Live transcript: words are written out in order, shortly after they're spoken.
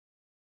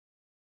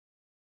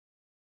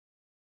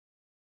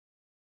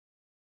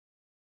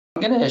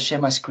I'm going to share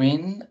my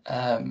screen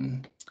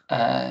and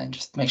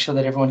just make sure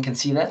that everyone can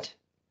see that.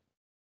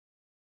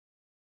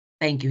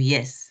 Thank you.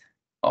 Yes.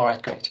 All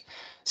right, great.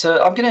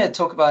 So I'm going to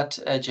talk about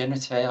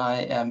generative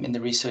AI in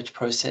the research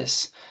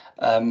process.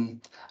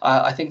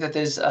 I think that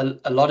there's a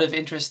lot of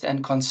interest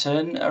and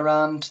concern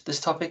around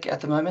this topic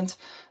at the moment.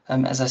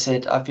 As I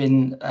said, I've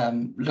been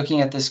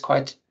looking at this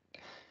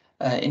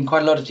in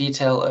quite a lot of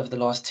detail over the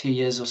last 2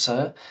 years or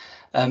so.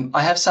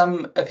 I have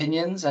some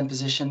opinions and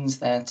positions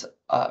that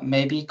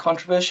may be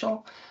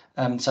controversial.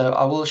 So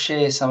I will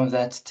share some of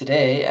that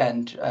today,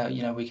 and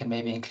we can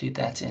maybe include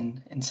that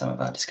in some of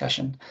our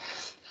discussion.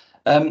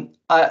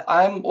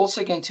 I'm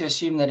also going to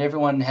assume that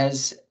everyone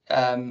has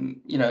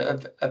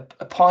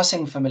a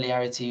passing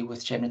familiarity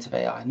with generative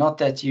AI. Not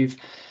that you've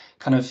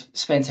kind of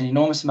spent an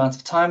enormous amount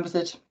of time with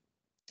it,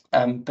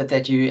 but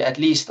that you at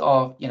least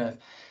are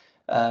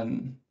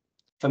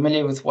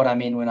familiar with what I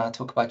mean when I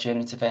talk about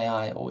generative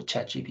AI or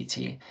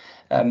ChatGPT.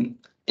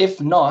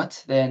 If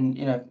not,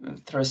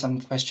 then throw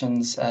some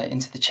questions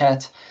into the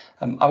chat.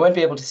 I won't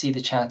be able to see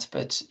the chat,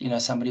 but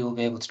somebody will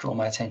be able to draw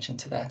my attention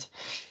to that.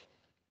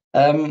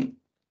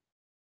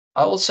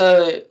 I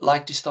also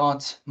like to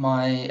start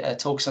my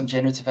talks on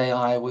generative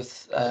AI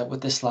with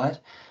this slide.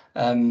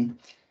 And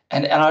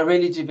I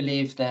really do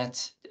believe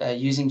that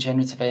using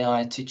generative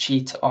AI to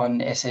cheat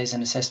on essays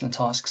and assessment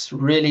tasks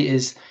really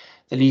is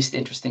the least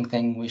interesting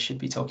thing we should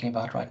be talking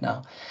about right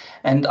now.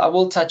 And I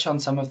will touch on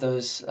some of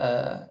those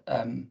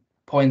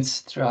points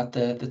throughout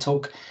the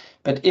talk.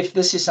 But if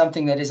this is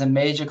something that is a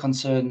major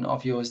concern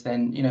of yours,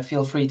 then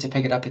feel free to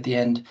pick it up at the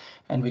end,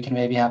 and we can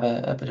maybe have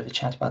a bit of a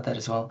chat about that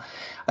as well.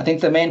 I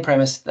think the main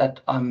premise that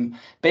I'm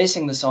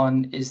basing this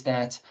on is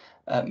that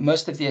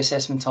most of the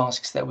assessment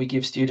tasks that we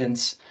give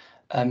students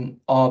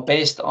are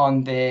based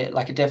on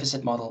like a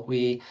deficit model.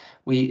 We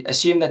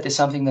assume that there's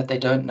something that they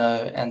don't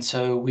know, and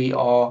so we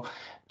are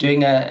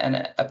doing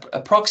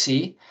a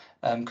proxy,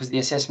 because the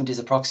assessment is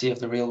a proxy of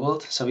the real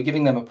world. So we're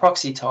giving them a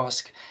proxy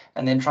task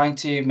and then trying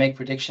to make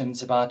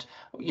predictions about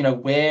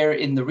where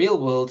in the real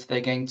world they're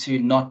going to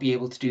not be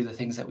able to do the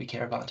things that we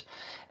care about.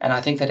 And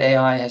I think that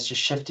AI has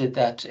just shifted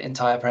that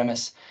entire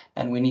premise,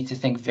 and we need to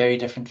think very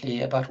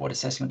differently about what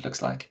assessment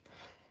looks like.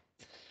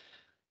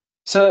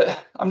 So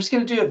I'm just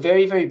going to do a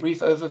very, very brief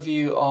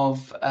overview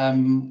of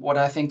what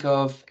I think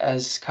of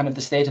as kind of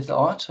the state of the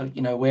art, or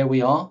where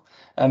we are.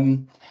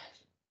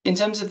 In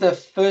terms of the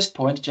first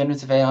point,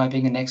 generative AI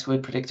being a next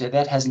word predictor,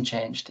 that hasn't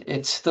changed.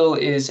 It still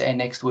is a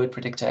next word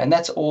predictor, and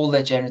that's all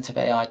that generative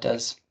AI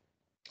does.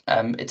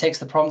 It takes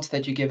the prompt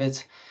that you give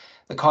it,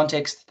 the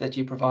context that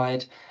you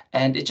provide,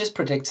 and it just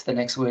predicts the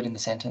next word in the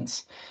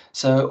sentence.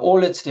 So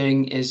all it's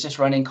doing is just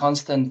running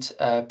constant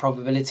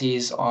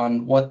probabilities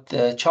on what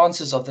the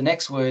chances of the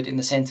next word in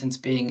the sentence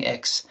being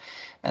X,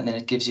 and then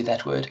it gives you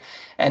that word.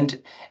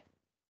 And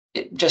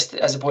just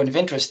as a point of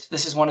interest,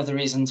 this is one of the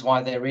reasons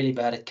why they're really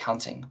bad at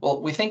counting.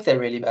 Well, we think they're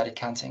really bad at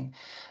counting.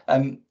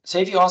 So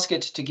if you ask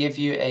it to give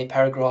you a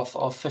paragraph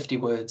of 50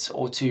 words,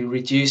 or to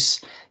reduce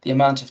the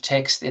amount of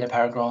text in a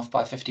paragraph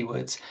by 50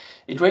 words,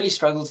 it really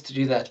struggles to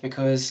do that,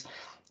 because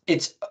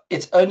it's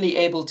only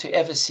able to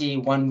ever see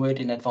one word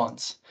in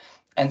advance.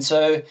 And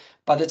so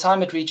by the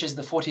time it reaches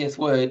the 40th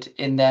word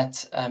in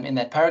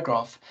that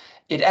paragraph,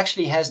 it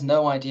actually has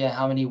no idea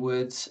how many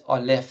words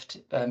are left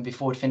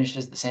before it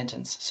finishes the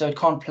sentence. So it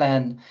can't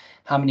plan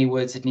how many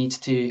words it needs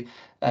to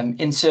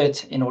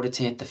insert in order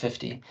to hit the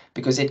 50,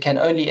 because it can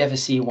only ever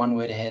see one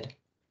word ahead.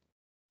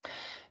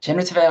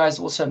 Generative AI is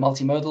also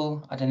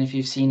multimodal. I don't know if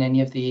you've seen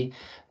any of the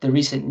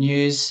recent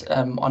news.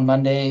 On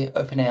Monday,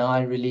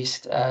 OpenAI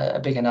released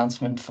a big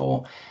announcement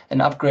for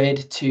an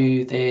upgrade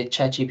to their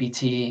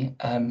ChatGPT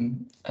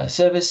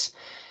service.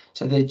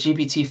 So the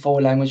GPT-4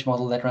 language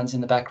model that runs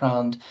in the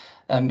background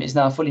is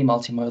now fully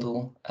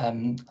multimodal.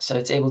 So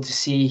it's able to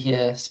see,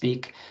 hear,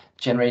 speak,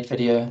 generate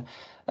video.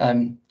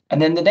 And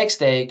then the next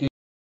day,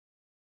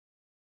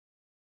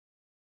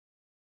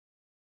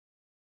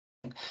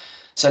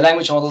 so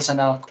language models are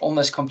now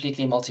almost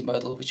completely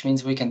multimodal, which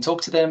means we can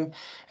talk to them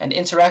and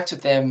interact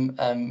with them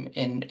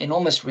in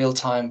almost real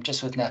time,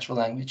 just with natural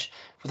language,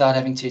 without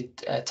having to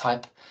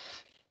type.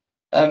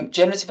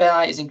 Generative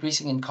AI is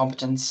increasing in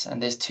competence,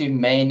 and there's two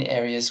main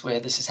areas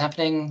where this is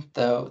happening.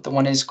 The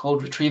one is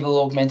called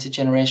retrieval augmented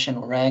generation,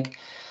 or RAG.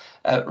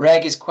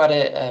 RAG is quite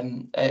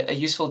a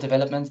useful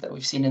development that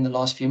we've seen in the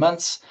last few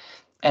months.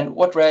 And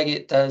what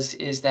RAG does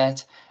is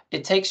that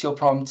it takes your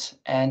prompt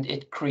and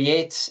it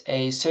creates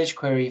a search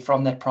query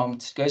from that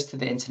prompt, goes to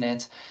the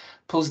internet,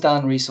 pulls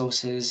down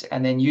resources,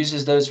 and then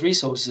uses those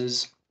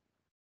resources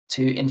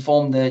to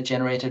inform the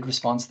generated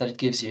response that it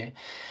gives you.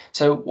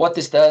 So what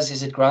this does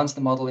is it grounds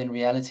the model in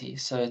reality.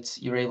 So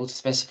you're able to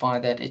specify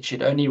that it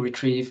should only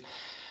retrieve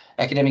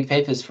academic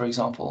papers, for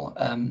example.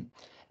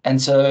 And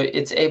so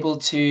it's able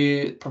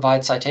to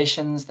provide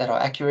citations that are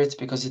accurate,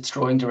 because it's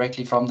drawing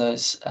directly from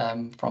those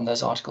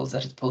articles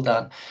that it's pulled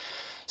down.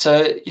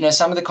 So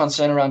some of the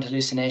concern around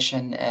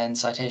hallucination and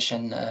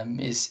citation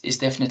is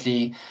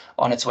definitely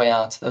on its way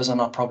out. Those are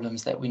not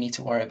problems that we need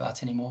to worry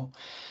about anymore.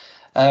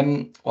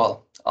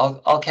 Well,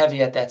 I'll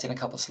caveat that in a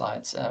couple of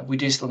slides. We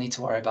do still need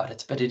to worry about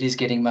it, but it is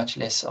getting much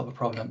less of a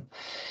problem.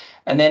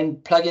 And then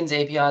plugins,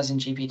 APIs, and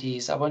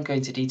GPTs. I won't go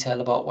into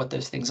detail about what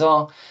those things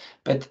are,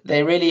 but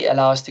they really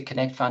allow us to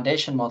connect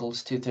foundation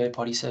models to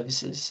third-party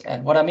services.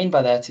 And what I mean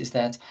by that is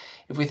that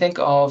if we think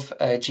of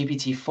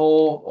GPT-4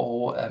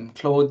 or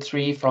Claude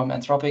 3 from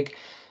Anthropic,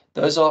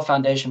 those are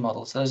foundation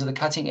models. Those are the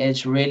cutting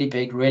edge, really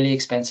big, really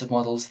expensive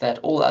models that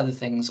all other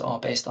things are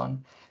based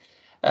on.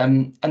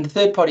 And the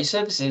third-party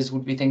services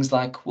would be things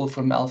like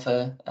Wolfram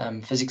Alpha,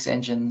 physics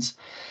engines.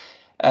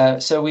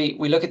 So we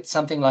look at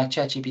something like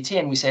ChatGPT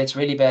and we say it's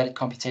really bad at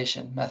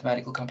computation,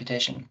 mathematical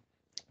computation.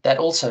 That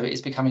also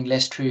is becoming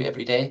less true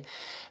every day.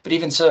 But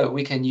even so,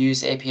 we can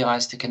use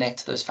APIs to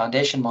connect those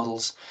foundation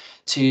models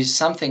to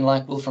something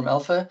like Wolfram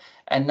Alpha.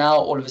 And now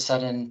all of a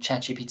sudden,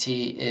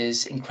 ChatGPT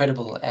is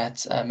incredible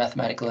at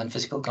mathematical and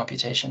physical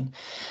computation.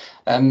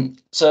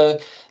 So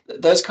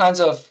those kinds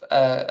of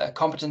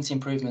competence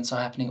improvements are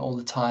happening all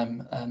the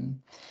time.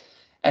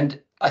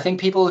 And I think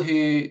people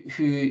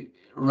who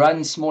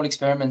run small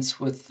experiments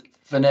with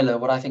vanilla,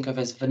 what I think of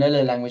as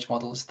vanilla language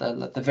models,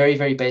 the very,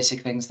 very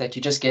basic things that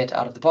you just get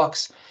out of the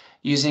box,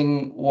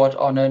 using what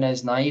are known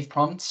as naive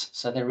prompts.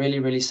 So they're really,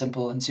 really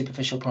simple and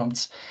superficial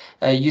prompts.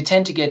 You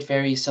tend to get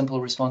very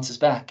simple responses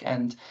back.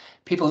 And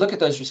people look at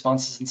those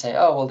responses and say,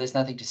 oh, well, there's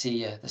nothing to see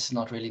here. This is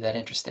not really that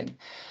interesting.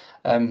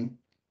 And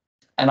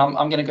I'm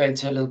going to go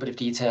into a little bit of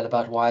detail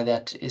about why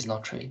that is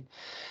not true.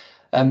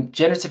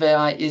 Generative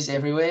AI is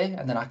everywhere,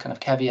 and then I kind of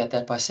caveat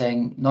that by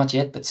saying not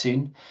yet, but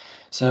soon.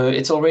 So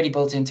it's already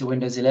built into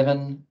Windows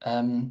 11.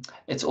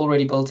 It's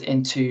already built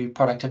into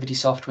productivity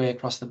software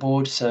across the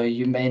board. So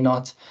you may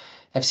not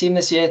have seen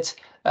this yet.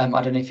 I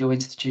don't know if your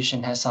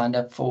institution has signed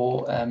up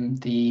for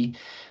the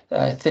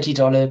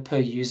 $30 per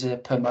user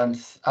per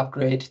month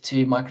upgrade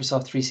to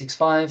Microsoft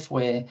 365,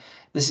 where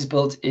this is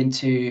built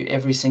into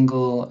every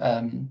single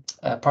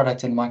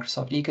product in the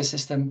Microsoft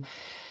ecosystem.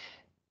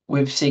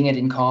 We're seeing it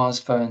in cars,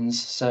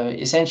 phones. So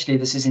essentially,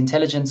 this is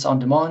intelligence on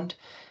demand.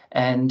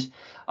 And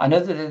I know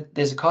that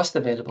there's a cost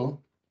available,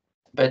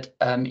 but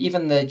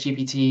even the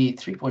GPT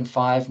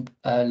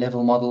 3.5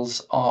 level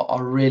models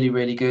are really,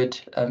 really good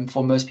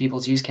for most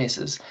people's use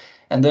cases.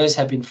 And those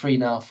have been free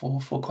now for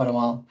quite a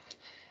while.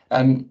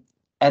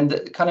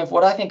 And kind of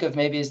what I think of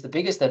maybe as the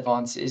biggest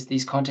advance is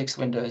these context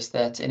windows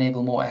that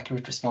enable more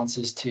accurate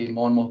responses to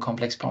more and more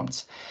complex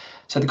prompts.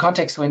 So the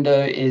context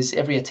window is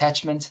every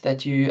attachment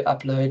that you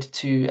upload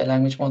to a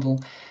language model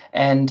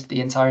and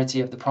the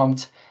entirety of the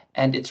prompt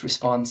and its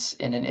response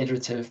in an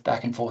iterative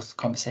back and forth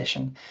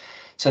conversation.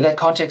 So that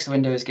context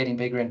window is getting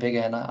bigger and bigger.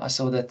 And I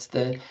saw that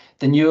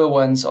the newer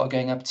ones are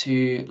going up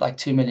to like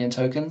 2 million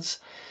tokens.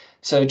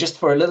 So just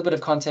for a little bit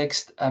of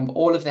context,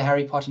 all of the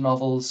Harry Potter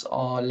novels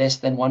are less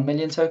than 1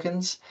 million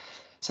tokens.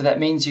 So that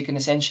means you can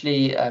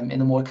essentially, in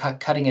the more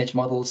cutting edge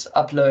models,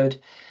 upload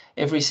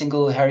every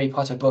single Harry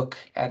Potter book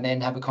and then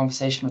have a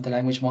conversation with the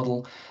language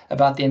model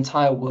about the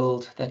entire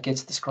world that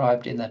gets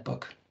described in that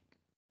book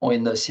or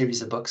in those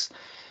series of books.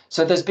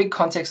 So those big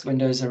context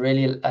windows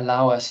really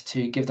allow us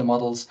to give the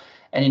models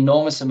an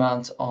enormous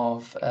amount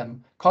of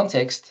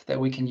context that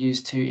we can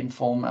use to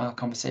inform our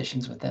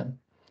conversations with them.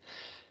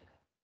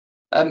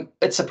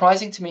 It's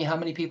surprising to me how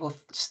many people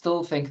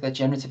still think that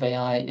generative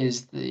AI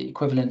is the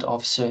equivalent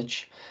of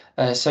search.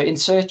 So in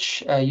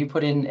search, you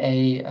put in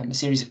a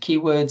series of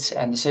keywords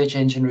and the search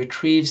engine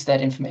retrieves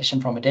that information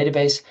from a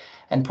database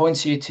and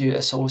points you to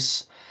a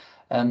source.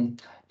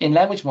 In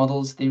language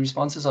models, the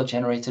responses are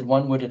generated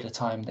one word at a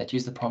time that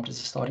use the prompt as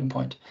a starting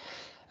point.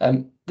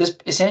 This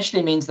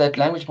essentially means that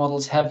language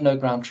models have no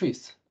ground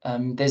truth.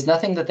 There's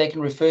nothing that they can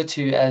refer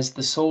to as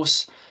the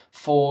source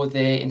for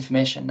their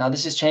information. Now,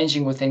 this is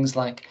changing with things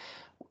like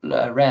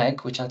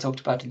RAG, which I talked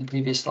about in the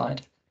previous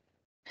slide.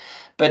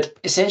 But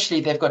essentially,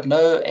 they've got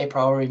no a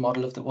priori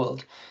model of the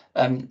world.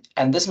 And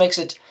this makes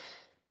it,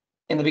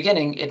 in the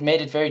beginning, it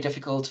made it very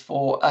difficult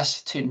for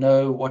us to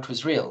know what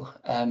was real.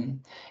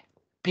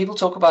 People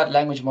talk about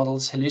language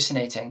models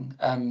hallucinating.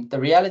 The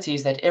reality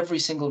is that every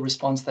single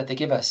response that they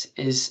give us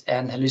is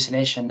an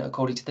hallucination,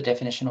 according to the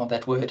definition of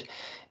that word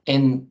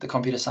in the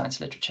computer science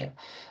literature.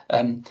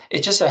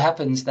 It just so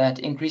happens that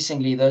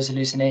increasingly those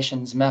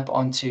hallucinations map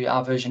onto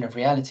our version of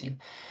reality.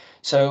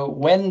 So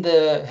when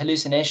the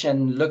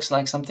hallucination looks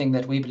like something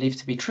that we believe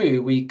to be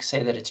true, we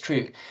say that it's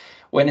true.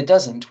 When it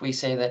doesn't, we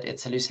say that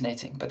it's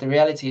hallucinating. But the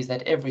reality is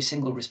that every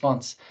single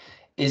response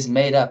is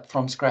made up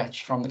from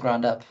scratch, from the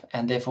ground up,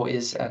 and therefore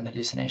is an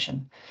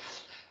hallucination.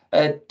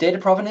 Data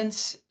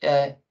provenance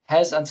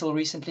has until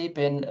recently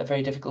been a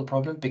very difficult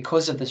problem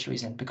because of this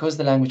reason, because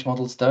the language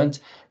models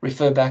don't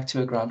refer back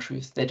to a ground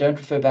truth. They don't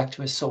refer back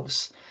to a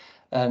source.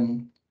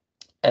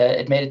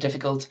 It made it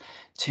difficult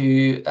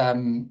to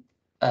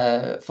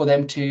for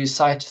them to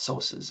cite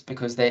sources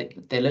because they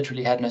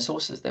literally had no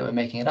sources. They were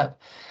making it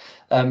up.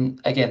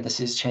 Again, this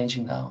is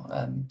changing now.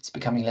 It's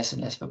becoming less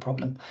and less of a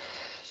problem.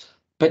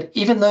 But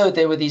even though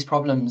there were these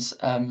problems,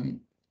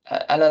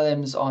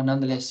 LLMs are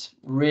nonetheless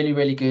really,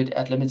 really good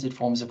at limited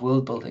forms of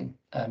world building.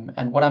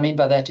 And what I mean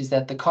by that is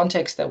that the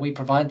context that we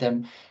provide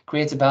them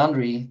creates a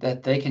boundary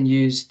that they can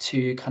use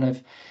to kind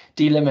of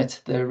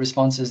delimit the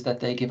responses that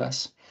they give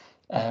us.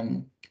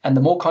 And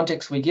the more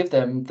context we give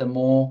them, the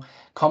more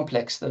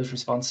complex those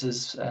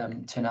responses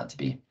turn out to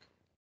be.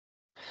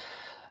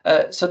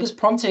 So this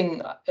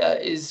prompting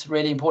is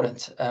really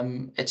important.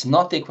 It's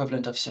not the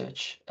equivalent of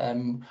search.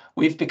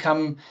 We've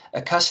become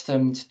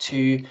accustomed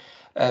to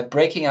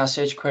breaking our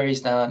search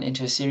queries down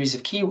into a series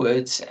of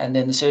keywords, and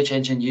then the search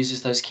engine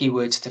uses those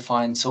keywords to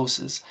find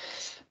sources.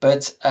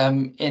 But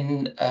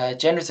in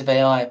generative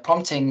AI,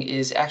 prompting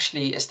is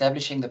actually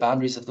establishing the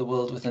boundaries of the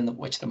world within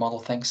which the model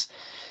thinks.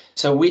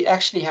 So we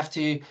actually have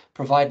to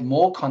provide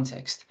more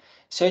context.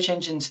 Search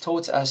engines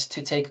taught us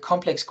to take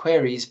complex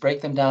queries, break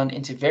them down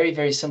into very,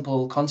 very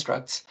simple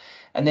constructs,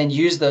 and then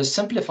use those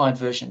simplified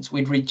versions.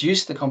 We'd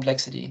reduce the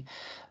complexity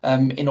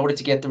in order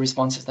to get the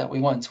responses that we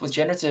want. With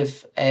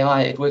generative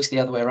AI, it works the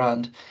other way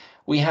around.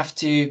 We have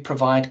to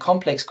provide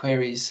complex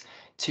queries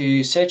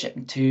to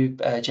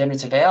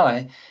generative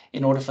AI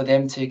in order for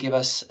them to give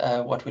us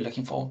what we're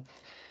looking for.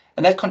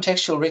 And that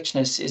contextual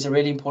richness is a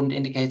really important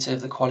indicator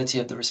of the quality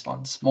of the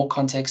response. More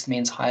context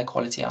means higher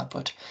quality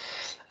output.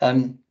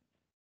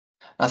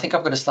 I think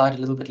I've got a slide a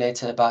little bit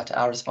later about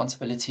our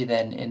responsibility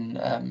then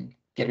in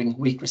getting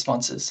weak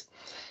responses.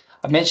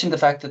 I've mentioned the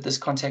fact that this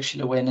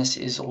contextual awareness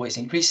is always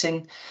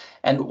increasing.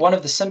 And one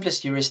of the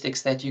simplest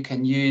heuristics that you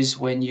can use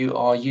when you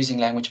are using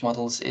language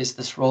models is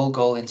this role,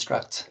 goal,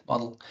 instruct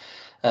model.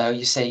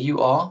 You say you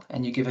are,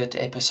 and you give it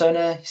a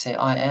persona. You say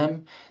I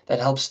am. That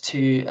helps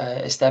to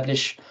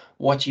establish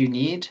what you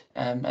need,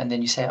 and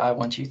then you say I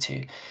want you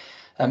to.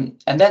 And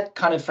that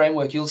kind of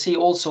framework, you'll see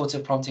all sorts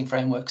of prompting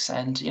frameworks,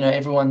 and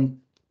everyone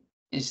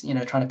is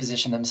trying to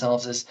position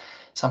themselves as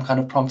some kind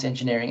of prompt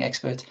engineering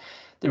expert.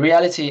 The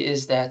reality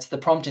is that the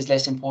prompt is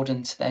less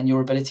important than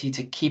your ability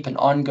to keep an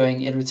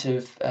ongoing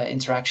iterative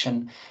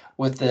interaction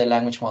with the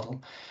language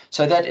model.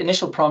 So that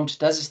initial prompt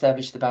does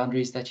establish the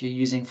boundaries that you're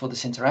using for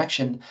this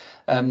interaction,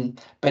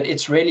 but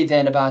it's really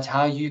then about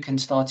how you can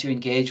start to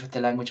engage with the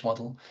language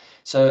model.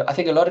 So I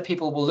think a lot of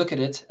people will look at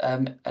it,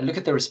 and look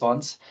at the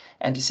response,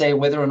 and to say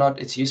whether or not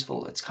it's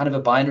useful. It's kind of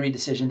a binary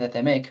decision that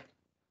they make.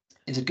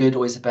 Is it good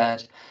or is it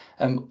bad?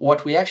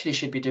 What we actually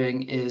should be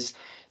doing is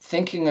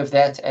thinking of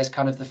that as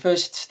kind of the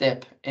first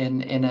step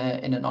in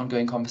an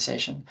ongoing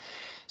conversation.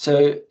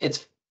 So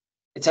it's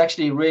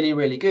actually really,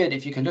 really good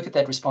if you can look at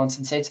that response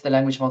and say to the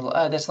language model,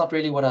 oh, that's not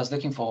really what I was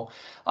looking for.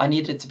 I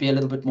need it to be a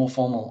little bit more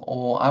formal,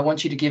 or I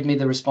want you to give me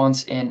the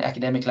response in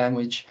academic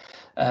language,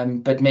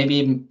 but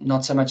maybe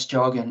not so much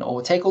jargon,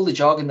 or take all the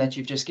jargon that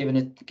you've just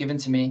given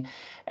to me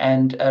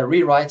and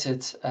rewrite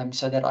it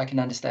so that I can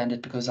understand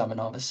it because I'm a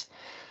novice.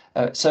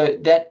 So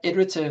that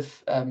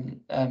iterative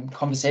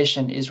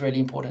conversation is really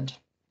important.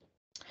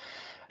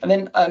 And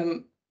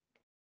then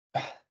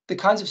the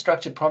kinds of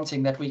structured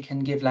prompting that we can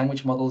give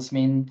language models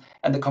mean,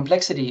 and the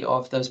complexity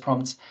of those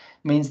prompts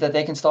means that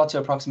they can start to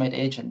approximate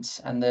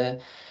agents. And the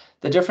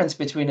difference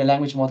between a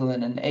language model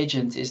and an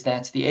agent is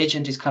that the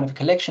agent is kind of a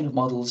collection of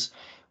models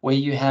where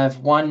you have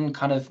one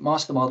kind of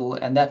master model,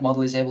 and that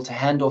model is able to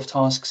hand off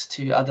tasks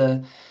to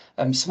other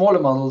smaller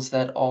models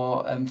that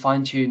are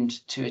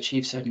fine-tuned to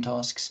achieve certain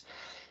tasks.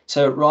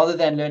 So rather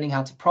than learning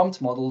how to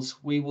prompt models,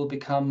 we will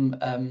become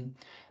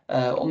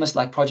almost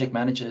like project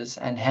managers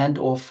and hand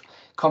off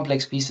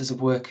complex pieces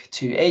of work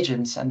to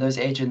agents, and those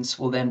agents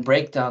will then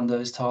break down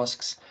those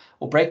tasks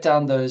or break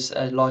down those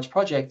large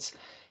projects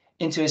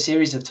into a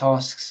series of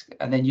tasks,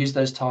 and then use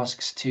those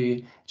tasks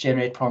to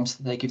generate prompts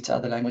that they give to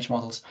other language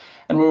models.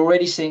 And we're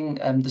already seeing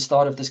the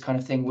start of this kind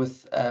of thing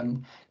with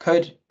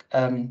code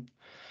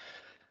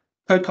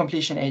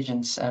completion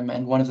agents,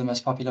 and one of the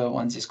most popular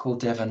ones is called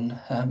Devon,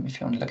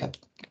 if you want to look at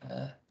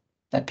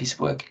that piece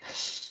of work.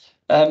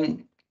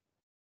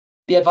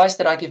 The advice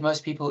that I give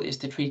most people is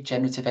to treat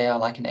generative AI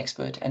like an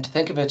expert and to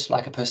think of it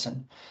like a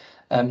person.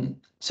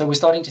 So we're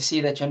starting to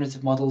see that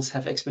generative models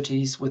have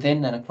expertise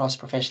within and across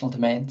professional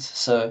domains.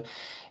 So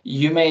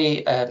you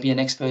may be an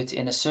expert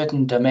in a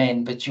certain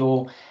domain, but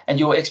your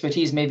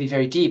expertise may be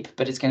very deep,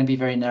 but it's going to be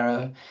very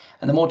narrow.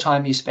 And the more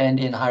time you spend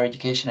in higher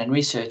education and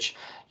research,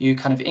 you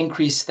kind of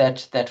increase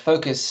that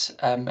focus,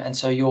 and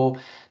so your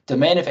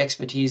domain of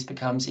expertise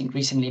becomes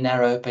increasingly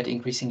narrow but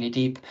increasingly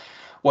deep.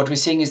 What we're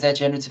seeing is that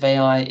generative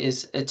AI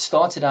it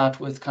started out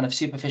with kind of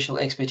superficial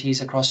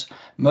expertise across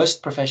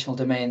most professional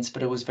domains,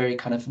 but it was very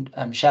kind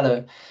of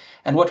shallow.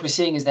 And what we're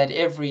seeing is that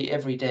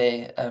every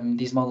day,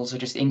 these models are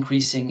just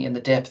increasing in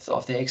the depth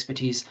of their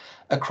expertise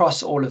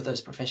across all of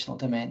those professional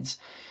domains.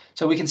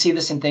 So we can see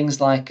this in things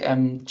like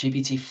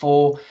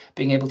GPT-4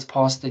 being able to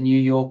pass the New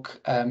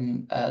York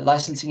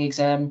licensing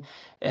exam.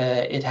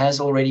 It has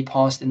already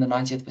passed in the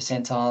 90th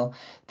percentile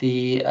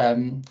the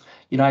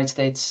United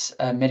States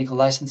medical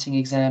licensing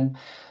exam.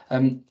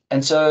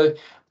 And so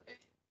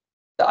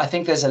I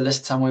think there's a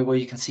list somewhere where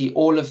you can see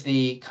all of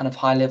the kind of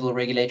high-level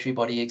regulatory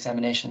body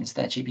examinations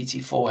that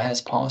GPT-4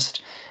 has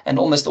passed, and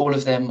almost all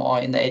of them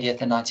are in the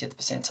 80th and 90th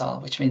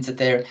percentile, which means that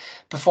they're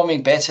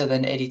performing better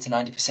than 80 to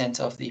 90%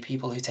 of the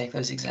people who take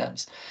those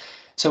exams.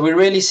 So we're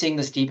really seeing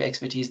this deep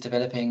expertise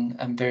developing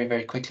very,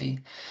 very quickly.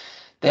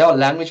 They are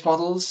language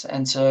models,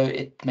 and so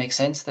it makes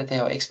sense that they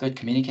are expert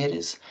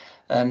communicators.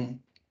 And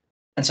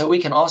so we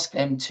can ask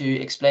them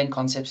to explain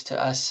concepts to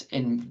us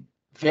in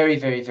very,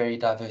 very, very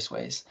diverse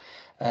ways.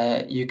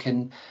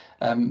 One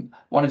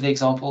of the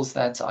examples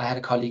that I had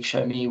a colleague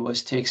show me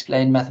was to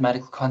explain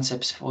mathematical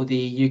concepts for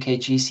the UK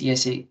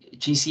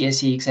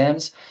GCSE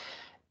exams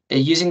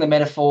using the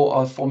metaphor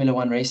of Formula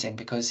One racing,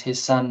 because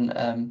his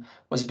son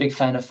was a big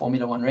fan of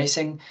Formula One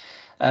racing,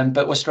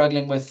 but was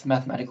struggling with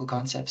mathematical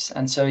concepts.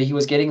 And so he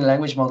was getting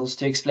language models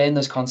to explain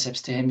those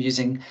concepts to him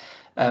using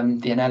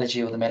the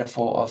analogy or the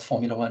metaphor of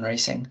Formula One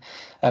racing.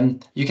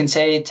 You can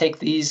say, take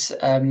these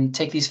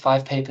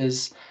 5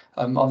 papers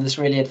of this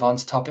really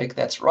advanced topic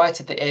that's right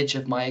at the edge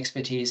of my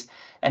expertise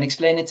and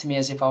explain it to me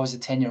as if I was a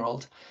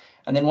 10-year-old.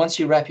 And then once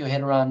you wrap your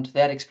head around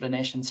that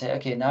explanation, say,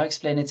 okay, now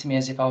explain it to me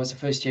as if I was a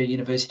first-year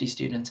university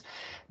student.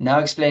 Now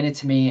explain it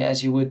to me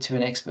as you would to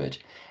an expert.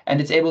 And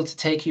it's able to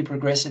take you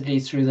progressively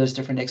through those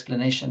different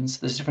explanations,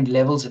 those different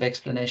levels of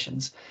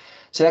explanations.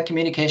 So that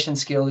communication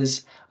skill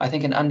is, I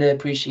think, an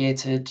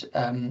underappreciated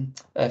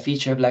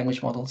feature of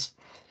language models.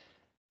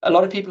 A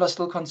lot of people are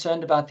still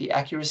concerned about the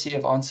accuracy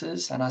of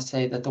answers, and I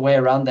say that the way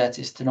around that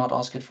is to not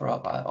ask it for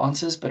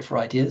answers, but for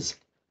ideas.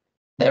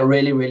 They're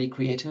really, really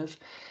creative.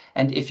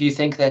 And if you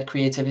think that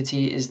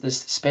creativity is this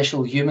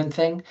special human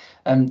thing,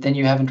 then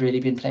you haven't really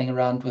been playing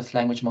around with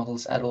language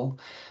models at all.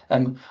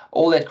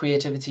 All that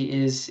creativity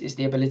is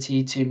the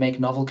ability to make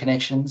novel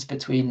connections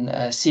between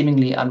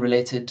seemingly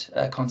unrelated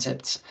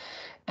concepts.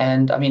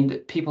 And I mean,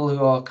 people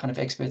who are kind of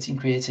experts in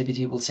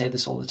creativity will say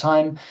this all the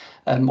time.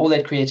 All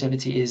that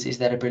creativity is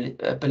that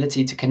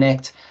ability to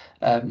connect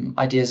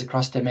ideas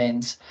across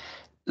domains.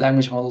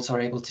 Language models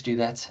are able to do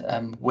that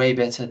way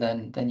better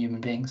than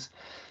human beings.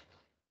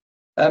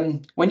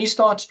 When you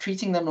start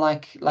treating them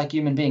like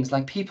human beings,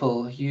 like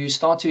people, you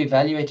start to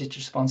evaluate its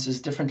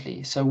responses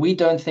differently. So we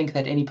don't think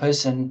that any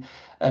person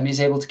is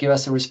able to give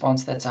us a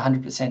response that's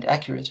 100%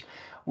 accurate.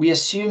 We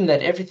assume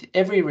that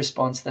every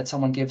response that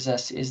someone gives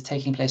us is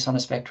taking place on a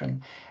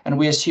spectrum, and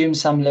we assume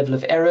some level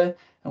of error,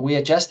 and we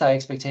adjust our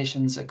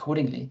expectations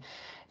accordingly.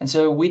 And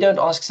so we don't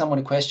ask someone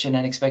a question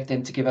and expect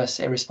them to give us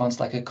a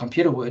response like a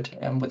computer would,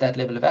 with that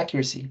level of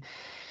accuracy.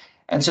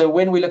 And so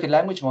when we look at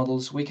language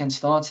models, we can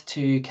start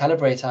to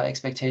calibrate our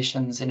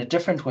expectations in a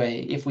different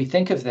way if we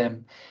think of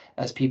them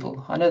as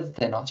people. I know that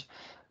they're not,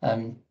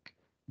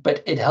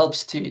 but it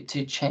helps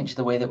to change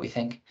the way that we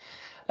think.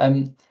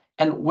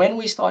 And when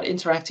we start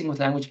interacting with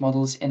language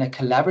models in a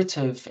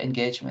collaborative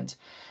engagement,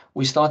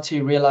 we start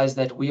to realize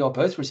that we are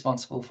both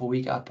responsible for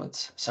weak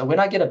outputs. So when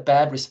I get a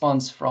bad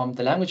response from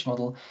the language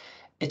model,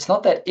 it's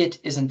not that it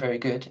isn't very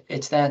good.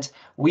 It's that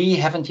we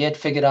haven't yet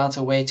figured out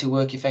a way to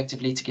work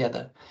effectively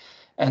together.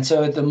 And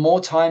so the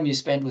more time you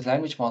spend with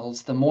language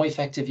models, the more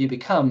effective you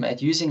become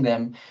at using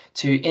them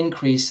to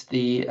increase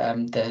the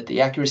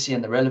accuracy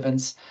and the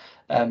relevance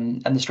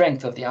and the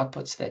strength of the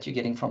outputs that you're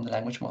getting from the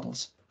language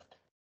models.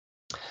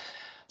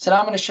 So now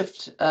I'm going to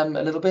shift a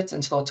little bit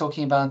and start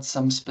talking about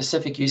some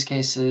specific use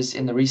cases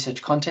in the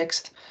research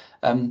context.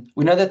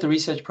 We know that the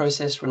research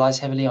process relies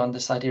heavily on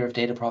this idea of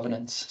data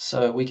provenance.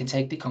 So we can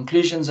take the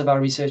conclusions of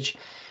our research.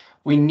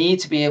 We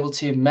need to be able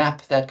to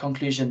map that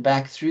conclusion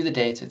back through the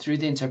data, through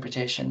the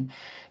interpretation,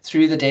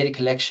 through the data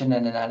collection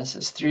and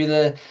analysis, through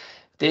the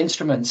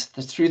instruments,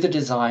 through the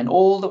design,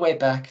 all the way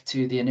back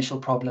to the initial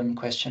problem,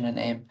 question, and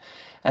aim.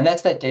 And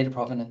that's that data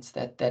provenance,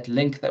 that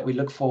link that we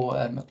look for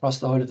across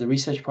the whole of the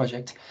research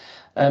project.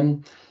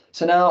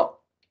 So now,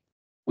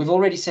 we've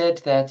already said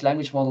that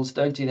language models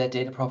don't do that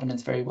data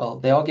provenance very well.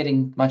 They are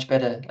getting much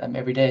better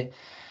every day.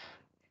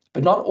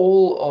 But not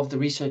all of the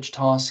research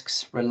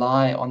tasks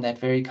rely on that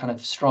very kind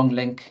of strong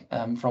link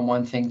from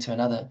one thing to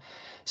another.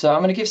 So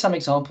I'm going to give some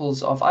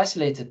examples of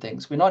isolated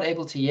things. We're not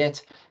able to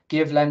yet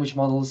give language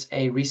models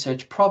a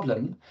research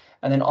problem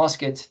and then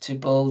ask it to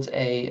build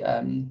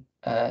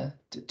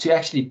to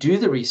actually do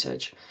the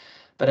research.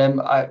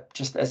 But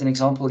just as an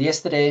example,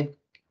 yesterday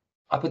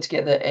I put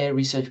together a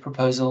research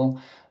proposal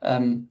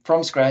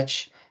from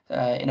scratch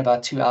in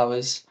about 2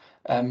 hours.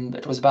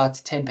 It was about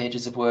 10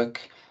 pages of work,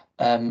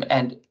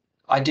 and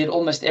I did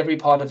almost every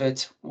part of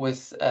it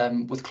with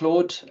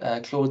Claude.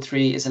 Claude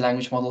 3 is a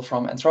language model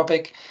from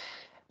Anthropic.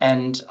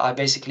 And I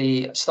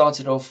basically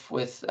started off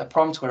with a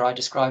prompt where I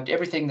described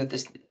everything that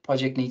this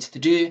project needs to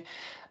do,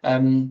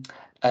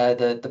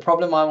 the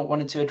problem I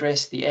wanted to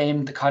address, the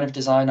aim, the kind of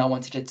design I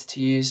wanted it to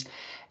use.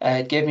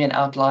 It gave me an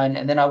outline,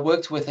 and then I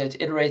worked with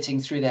it,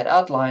 iterating through that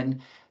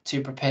outline to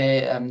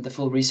prepare the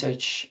full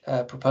research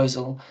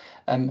proposal.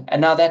 And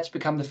now that's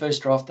become the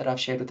first draft that I've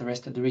shared with the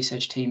rest of the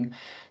research team.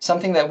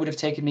 Something that would have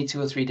taken me 2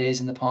 or 3 days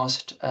in the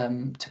past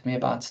took me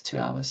about 2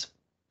 hours.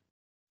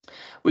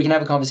 We can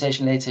have a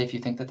conversation later if you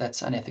think that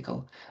that's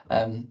unethical.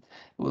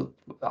 Well,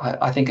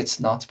 I think it's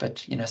not,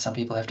 but some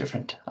people have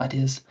different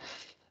ideas.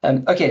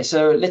 Okay,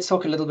 so let's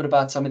talk a little bit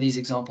about some of these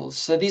examples.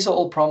 So these are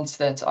all prompts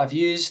that I've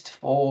used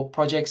for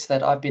projects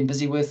that I've been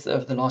busy with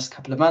over the last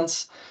couple of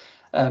months.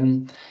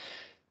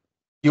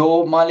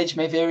 Your mileage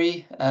may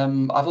vary.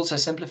 I've also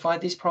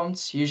simplified these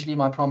prompts. Usually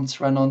my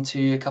prompts run on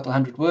to a couple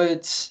hundred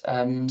words,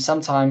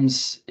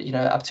 sometimes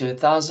up to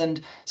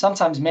 1,000,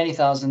 sometimes many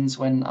thousands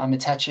when I'm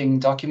attaching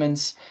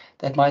documents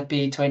that might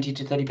be 20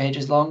 to 30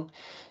 pages long.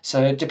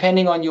 So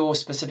depending on your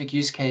specific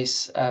use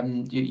case,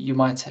 you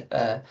might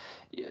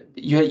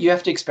you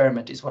have to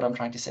experiment, is what I'm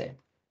trying to say.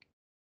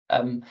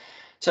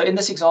 So in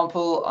this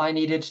example, I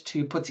needed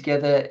to put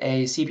together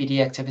a CPD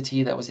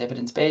activity that was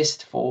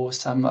evidence-based for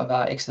some of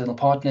our external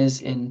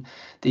partners in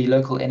the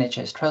local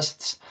NHS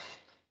trusts.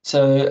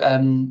 So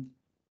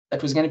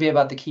it was going to be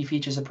about the key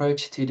features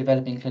approach to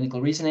developing clinical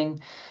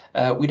reasoning.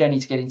 We don't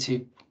need to get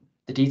into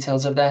the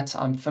details of that.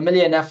 I'm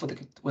familiar enough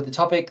with the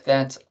topic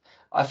that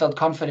I felt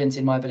confident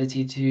in my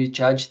ability to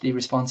judge the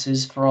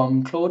responses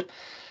from Claude.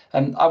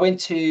 I went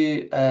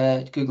to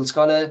Google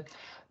Scholar.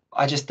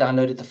 I just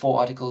downloaded the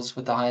 4 articles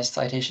with the highest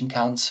citation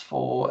counts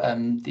for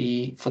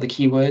the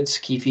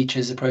keywords, key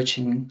features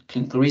approaching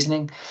clinical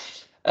reasoning.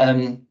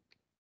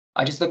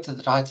 I just looked at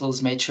the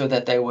titles, made sure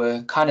that they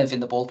were kind of in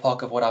the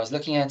ballpark of what I was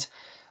looking at,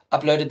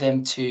 uploaded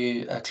them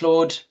to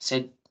Claude,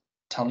 said,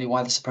 tell me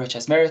why this approach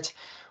has merit,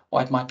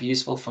 why it might be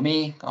useful for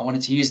me. I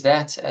wanted to use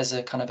that as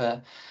a kind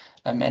of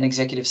an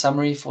executive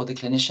summary for the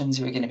clinicians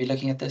who are going to be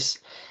looking at this.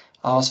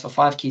 I asked for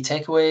 5 key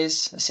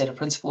takeaways, a set of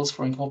principles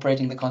for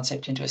incorporating the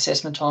concept into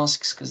assessment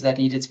tasks, because that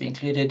needed to be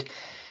included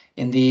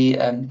in the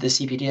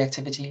CPD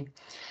activity.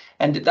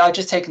 And I've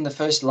just taken the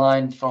first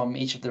line from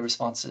each of the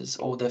responses,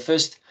 or the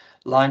first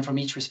line from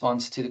each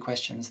response to the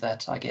questions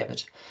that I gave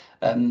it.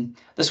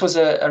 This was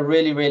a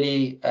really,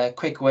 really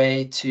quick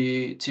way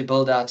to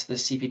build out the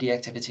CPD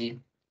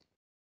activity.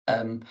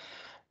 And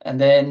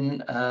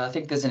then I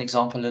think there's an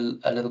example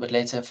a little bit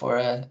later for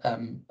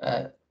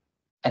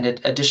an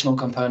additional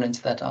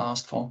component that I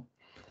asked for.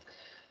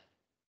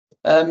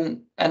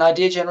 An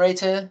idea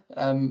generator,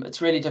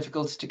 it's really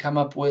difficult to come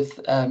up with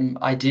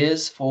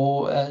ideas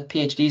for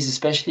PhDs,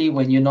 especially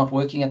when you're not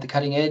working at the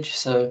cutting edge.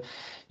 So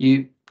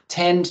you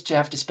tend to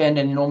have to spend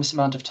an enormous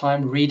amount of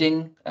time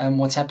reading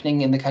what's happening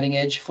in the cutting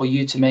edge for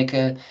you to make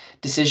a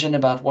decision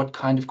about what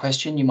kind of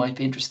question you might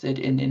be interested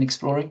in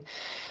exploring.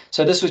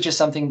 So this was just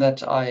something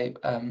that I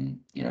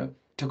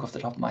took off the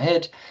top of my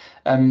head.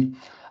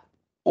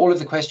 All of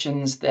the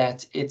questions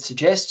that it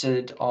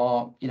suggested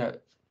are,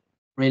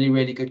 really,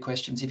 really good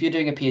questions. If you're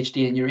doing a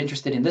PhD and you're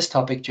interested in this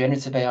topic,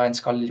 generative AI and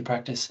scholarly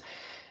practice,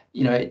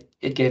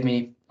 it gave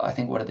me, I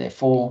think, what are there,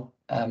 4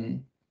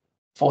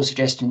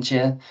 suggestions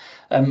here.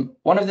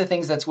 One of the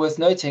things that's worth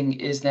noting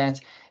is that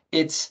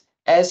it's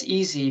as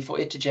easy for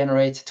it to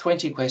generate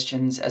 20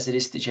 questions as it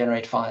is to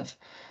generate 5.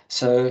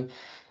 So,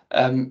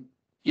 I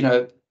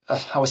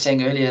was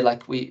saying earlier,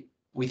 like we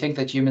think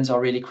that humans are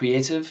really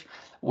creative.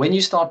 When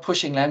you start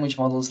pushing language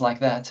models like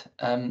that,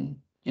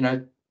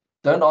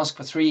 don't ask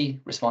for 3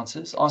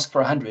 responses, ask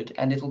for 100,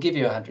 and it'll give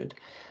you 100.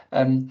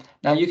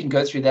 Now you can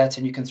go through that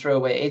and you can throw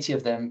away 80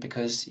 of them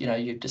because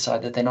you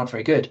decide that they're not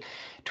very good.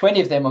 20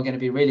 of them are going to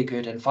be really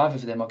good, and 5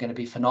 of them are going to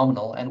be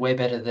phenomenal and way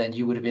better than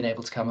you would have been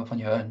able to come up on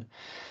your own.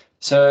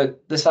 So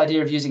this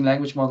idea of using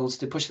language models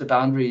to push the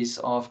boundaries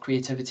of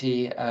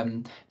creativity,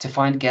 to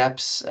find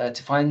gaps,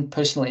 to find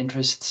personal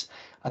interests,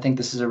 I think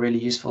this is a really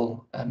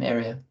useful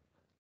area.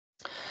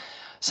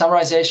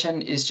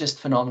 Summarization is just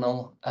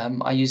phenomenal.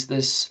 I use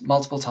this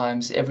multiple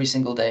times every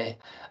single day.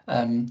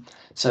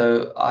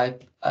 So I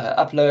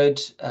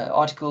upload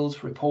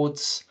articles,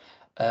 reports,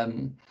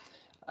 and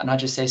I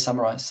just say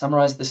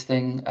summarize this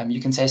thing. You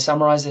can say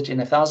summarize it in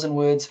 1,000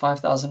 words,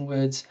 5,000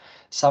 words,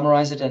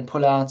 summarize it and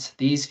pull out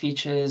these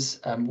features.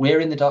 Where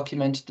in the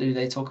document do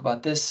they talk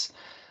about this?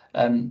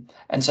 And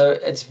so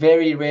it's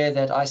very rare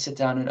that I sit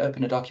down and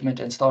open a document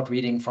and start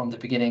reading from the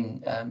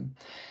beginning.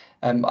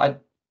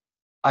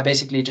 I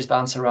basically just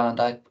bounce around.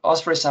 I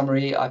ask for a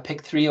summary. I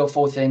pick 3 or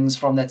 4 things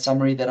from that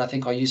summary that I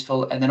think are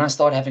useful, and then I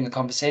start having a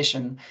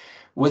conversation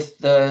with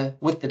the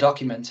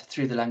document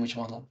through the language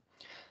model.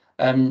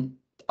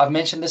 I've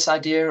mentioned this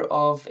idea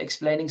of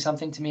explaining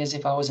something to me as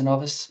if I was a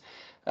novice.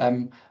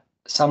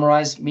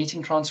 Summarize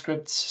meeting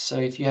transcripts. So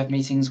if you have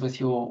meetings with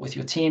your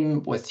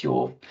team, with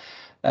your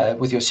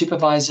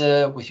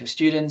supervisor, with your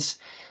students,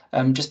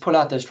 just pull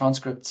out those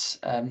transcripts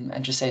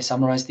and just say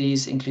summarize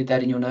these. Include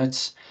that in your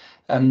notes.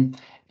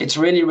 It's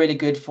really, really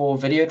good for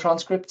video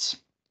transcripts.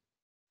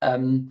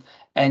 And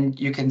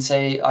you can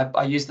say,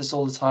 I use this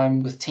all the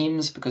time with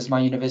Teams because my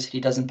university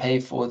doesn't pay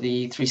for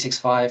the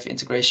 365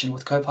 integration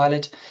with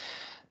Copilot,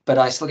 but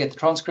I still get the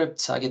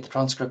transcripts. I get the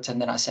transcript and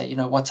then I say,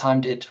 what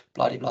time did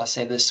blah, blah, blah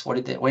say this?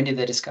 When did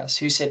they discuss?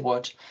 Who said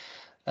what?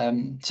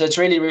 So it's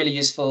really, really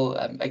useful.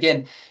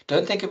 Again,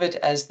 don't think of it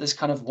as this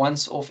kind of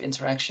once-off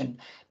interaction.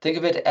 Think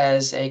of it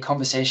as a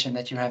conversation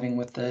that you're having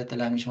with the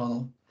language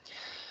model.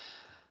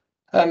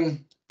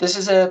 This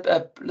is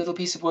a little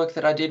piece of work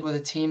that I did with a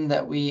team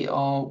that we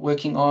are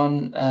working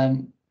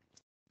on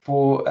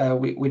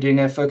we're doing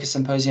a focus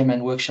symposium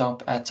and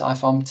workshop at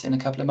IFOMT in a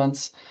couple of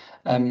months.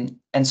 And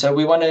so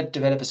we want to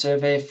develop a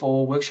survey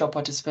for workshop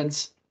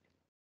participants.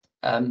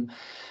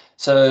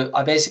 So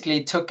I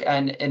basically took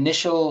an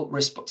initial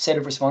set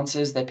of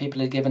responses that people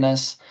had given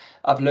us,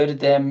 uploaded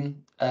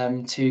them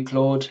to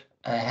Claude,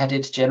 had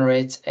it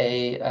generate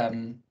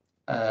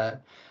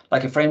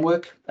like a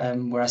framework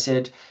where I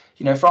said,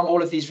 from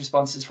all of these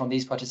responses from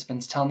these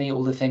participants, tell me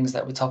all the things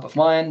that were top of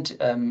mind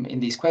in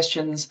these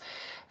questions.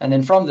 And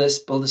then from this,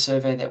 build a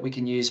survey that we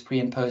can use pre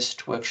and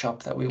post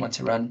workshop that we want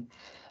to run.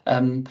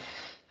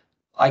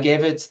 I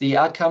gave it the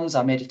outcomes.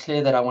 I made it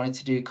clear that I wanted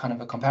to do kind of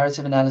a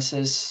comparative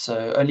analysis.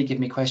 So only give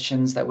me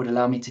questions that would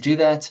allow me to do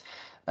that.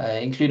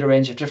 Include a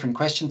range of different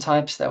question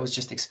types. That was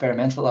just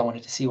experimental. I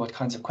wanted to see what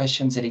kinds of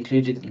questions it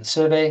included in the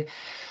survey.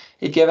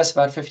 It gave us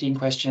about 15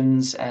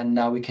 questions, and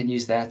now we can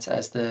use that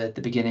as the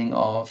beginning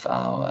of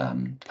our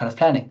kind of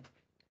planning.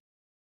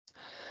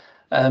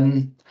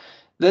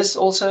 This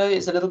also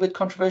is a little bit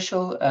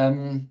controversial.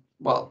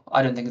 Well,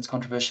 I don't think it's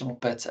controversial,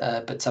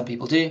 but some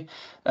people do.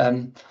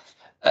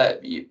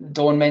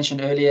 Dawn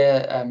mentioned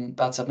earlier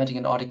about submitting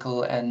an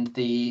article and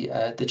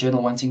the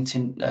journal wanting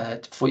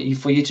to for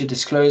you to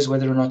disclose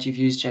whether or not you've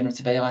used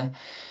generative AI.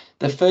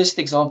 The first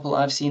example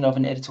I've seen of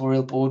an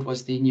editorial board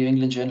was the New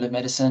England Journal of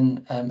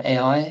Medicine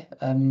AI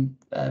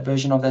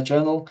version of that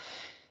journal.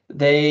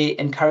 They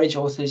encourage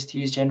authors to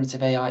use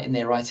generative AI in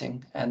their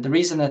writing, and the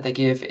reason that they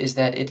give is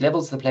that it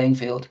levels the playing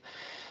field.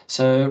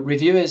 So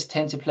reviewers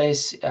tend to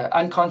place,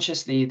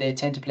 unconsciously, they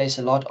tend to place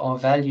a lot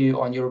of value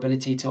on your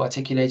ability to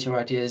articulate your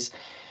ideas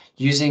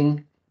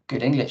using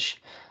good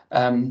English.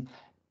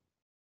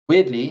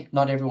 Weirdly,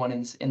 not everyone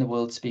in the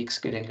world speaks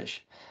good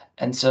English.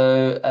 And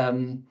so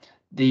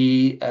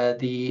the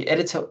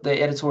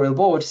editorial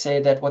board say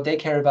that what they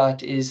care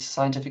about is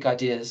scientific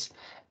ideas.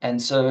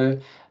 And so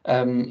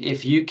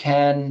if you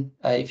can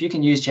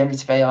use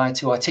generative AI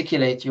to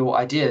articulate your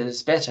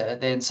ideas better,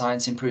 then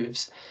science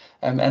improves.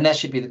 And that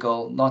should be the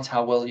goal, not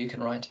how well you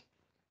can write.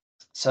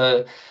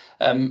 So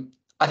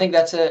I think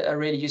that's a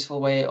really useful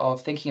way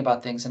of thinking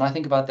about things. And I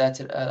think about that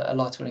a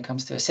lot when it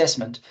comes to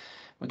assessment.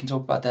 We can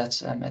talk about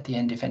that at the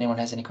end if anyone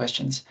has any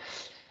questions.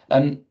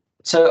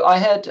 So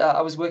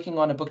I was working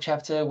on a book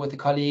chapter with a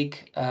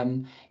colleague.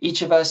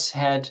 Each of us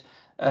had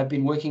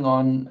been working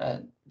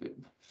on,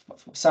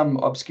 for some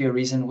obscure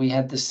reason, we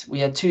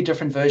had two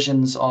different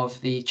versions of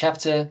the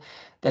chapter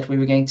that we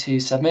were going to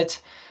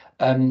submit.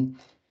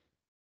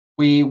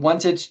 We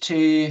wanted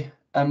to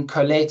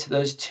collate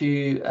those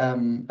two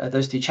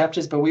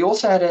chapters, but we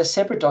also had a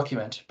separate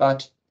document,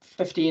 about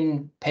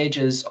 15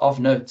 pages of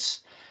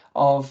notes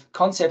of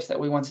concepts that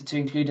we wanted to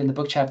include in the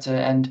book chapter.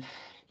 And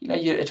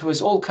it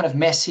was all kind of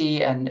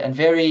messy and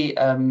very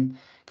kind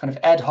of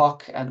ad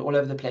hoc and all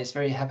over the place,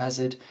 very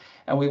haphazard.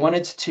 And we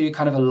wanted to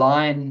kind of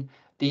align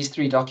these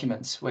three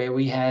documents where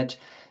we had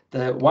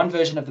the one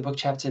version of the book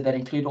chapter that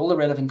include all the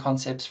relevant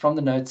concepts from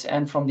the notes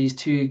and from these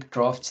two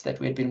drafts that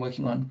we had been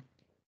working on.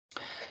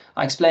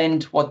 I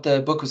explained what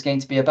the book was going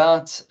to be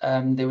about.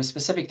 There were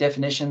specific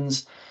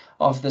definitions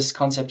of this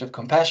concept of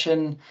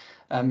compassion.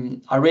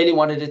 I really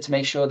wanted it to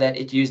make sure that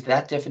it used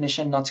that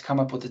definition, not to come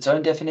up with its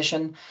own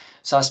definition.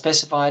 So I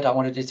specified I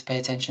wanted it to pay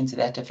attention to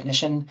that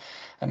definition,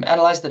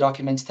 analyze the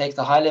document, take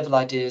the high-level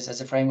ideas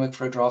as a framework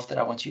for a draft that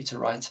I want you to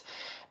write.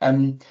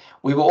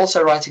 We were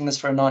also writing this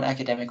for a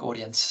non-academic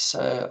audience.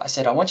 So I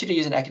said, I want you to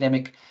use an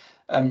academic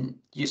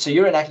so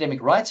you're an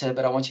academic writer,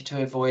 but I want you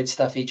to avoid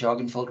stuffy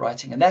jargon-filled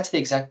writing. And that's the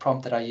exact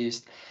prompt that I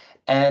used.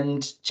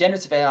 And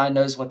generative AI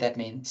knows what that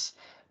means.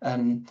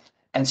 And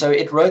so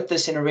it wrote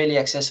this in a really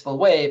accessible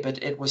way,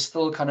 but it was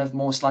still kind of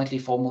more slightly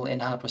formal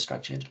in how it was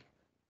structured.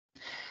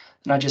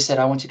 And I just said,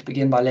 I want you to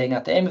begin by laying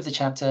out the aim of the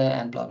chapter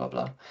and blah, blah,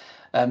 blah.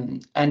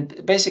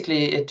 And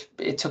basically,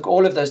 it took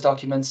all of those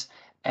documents.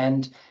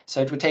 And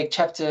so it would take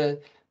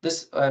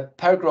this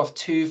paragraph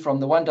 2 from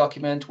the one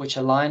document, which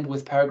aligned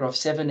with paragraph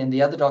 7 in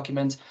the other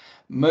document,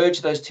 merge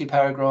those two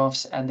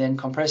paragraphs and then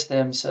compress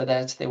them so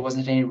that there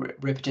wasn't any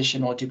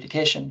repetition or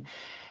duplication.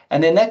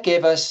 And then that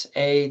gave us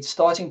a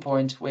starting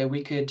point where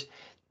we could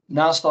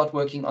now start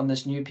working on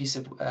this new piece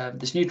of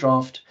this new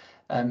draft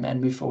and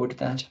move forward with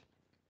that.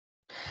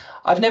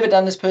 I've never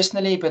done this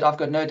personally, but I've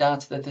got no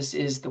doubt that this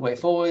is the way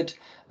forward.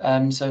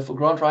 So for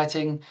grant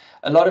writing,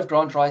 a lot of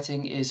grant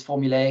writing is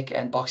formulaic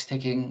and box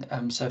ticking.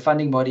 So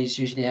funding bodies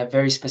usually have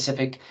very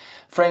specific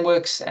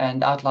frameworks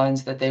and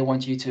outlines that they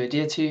want you to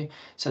adhere to.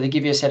 So they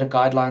give you a set of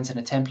guidelines and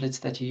a template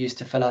that you use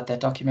to fill out that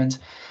document.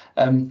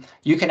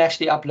 You can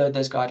actually upload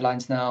those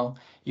guidelines now.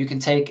 You can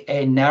take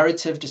a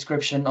narrative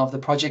description of the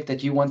project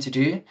that you want to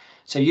do.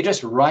 So you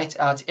just write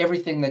out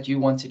everything that you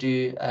want to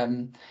do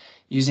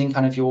using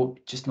kind of your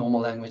just normal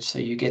language. So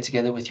you get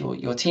together with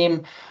your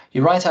team,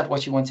 you write out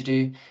what you want to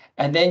do,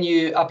 and then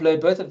you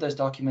upload both of those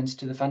documents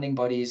to the funding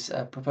body's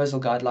proposal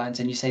guidelines,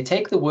 and you say,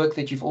 take the work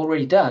that you've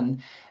already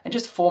done and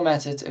just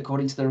format it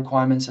according to the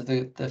requirements of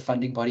the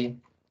funding body.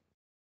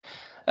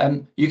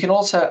 You can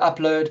also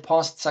upload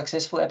past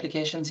successful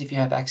applications if you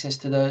have access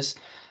to those.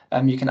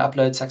 You can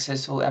upload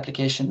successful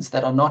applications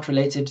that are not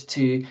related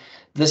to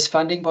this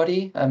funding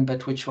body,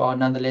 but which are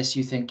nonetheless,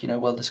 you think,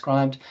 well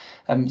described.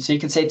 So you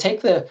can say,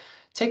 take the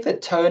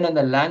tone and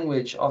the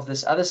language of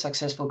this other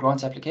successful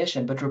grant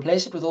application, but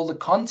replace it with all the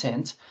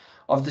content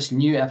of this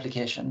new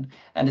application,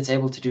 and it's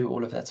able to do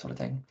all of that sort of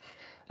thing.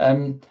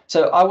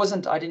 So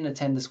I didn't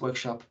attend this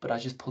workshop, but I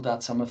just pulled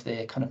out some of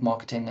their kind of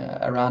marketing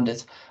around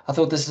it. I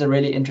thought this is a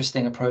really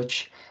interesting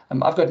approach.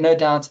 I've got no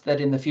doubt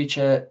that in the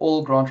future,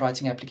 all grant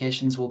writing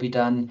applications will be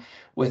done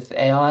with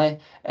AI,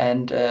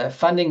 and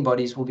funding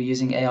bodies will be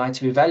using AI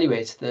to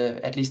evaluate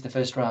at least the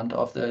first round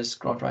of those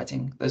grant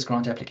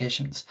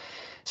applications.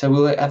 So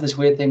we'll have this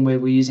weird thing where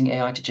we're using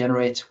AI to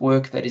generate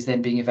work that is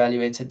then being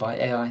evaluated by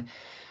AI.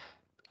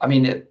 I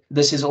mean,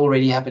 this is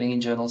already happening in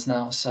journals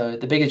now. So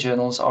the bigger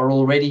journals are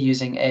already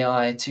using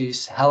AI to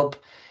help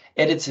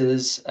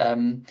editors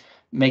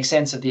make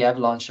sense of the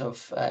avalanche of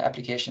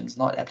submissions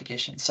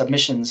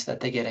that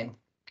they're getting.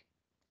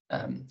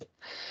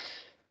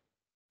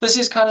 This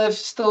is kind of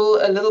still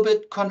a little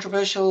bit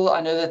controversial. I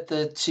know that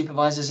the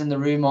supervisors in the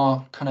room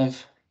are kind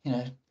of,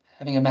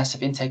 having a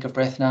massive intake of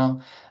breath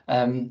now.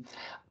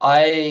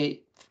 I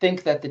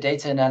think that the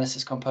data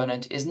analysis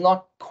component is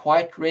not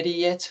quite ready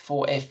yet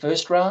for a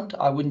first round.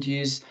 I wouldn't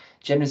use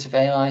generative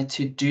AI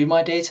to do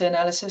my data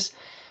analysis,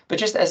 but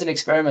just as an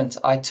experiment,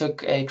 I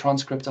took a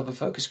transcript of a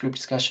focus group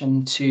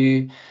discussion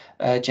to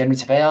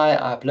generative AI.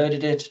 I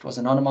uploaded it. It was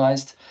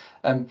anonymized.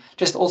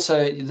 Just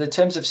also, the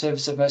terms of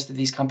service of most of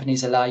these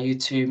companies allow you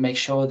to make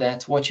sure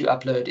that what you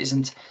upload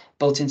isn't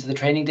built into the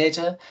training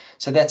data.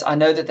 So I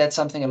know that that's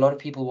something a lot of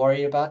people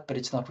worry about, but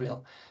it's not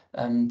real.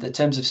 The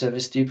terms of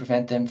service do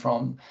prevent them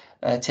from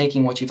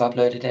taking what you've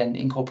uploaded and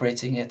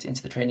incorporating it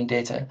into the training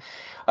data.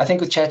 I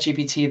think with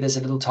ChatGPT, there's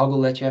a little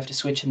toggle that you have to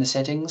switch in the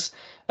settings.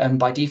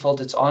 By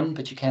default, it's on,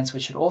 but you can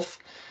switch it off.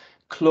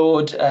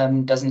 Claude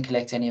doesn't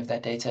collect any of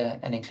that data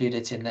and include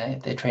it in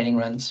their training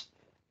runs.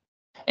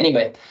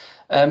 Anyway,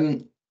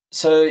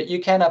 so you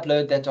can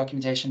upload that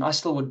documentation. I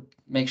still would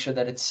make sure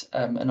that it's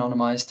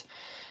anonymized.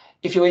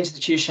 If your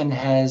institution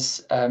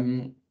has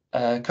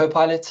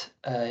Copilot,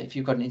 if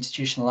you've got an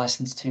institutional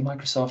license to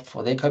Microsoft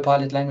for their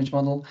Copilot language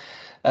model,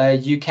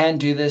 you can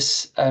do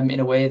this in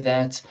a way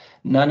that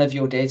none of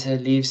your data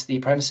leaves the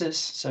premises.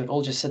 So it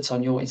all just sits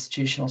on your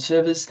institutional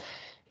servers.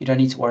 You don't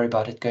need to worry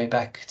about it going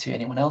back to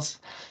anyone else.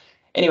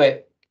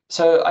 Anyway,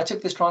 so I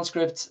took this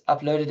transcript,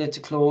 uploaded it to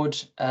Claude,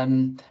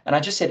 and I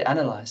just said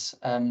analyze.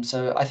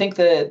 So I think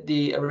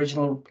the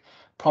original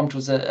prompt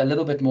was a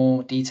little bit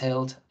more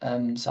detailed.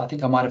 So I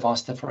think I might have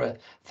asked her for a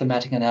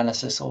thematic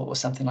analysis or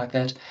something like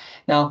that.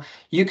 Now,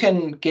 you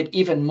can get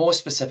even more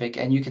specific,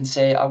 and you can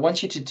say, I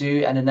want you to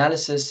do an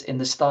analysis in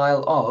the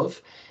style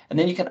of, and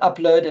then you can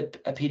upload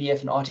a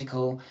PDF, an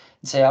article,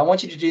 and say, I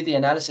want you to do the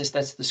analysis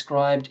that's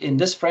described in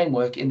this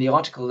framework in the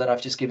article that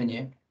I've just given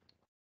you.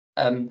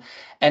 And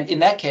in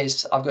that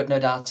case, I've got no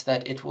doubt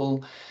that it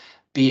will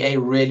be a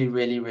really,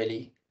 really,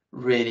 really,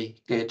 really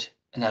good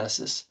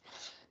analysis.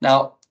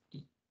 Now,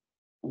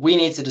 we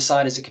need to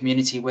decide as a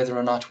community whether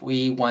or not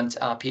we want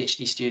our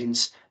PhD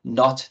students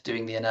not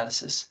doing the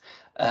analysis.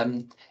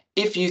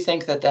 If you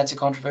think that that's a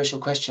controversial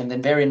question,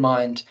 then bear in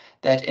mind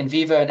that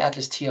NVivo and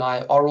Atlas TI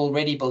are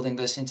already building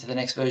this into the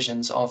next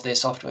versions of their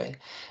software.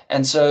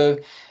 And so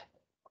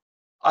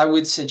I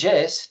would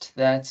suggest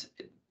that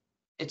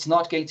it's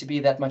not going to be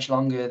that much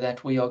longer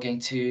that we are going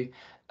to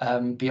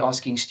be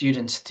asking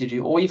students to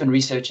do, or even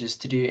researchers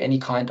to do, any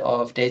kind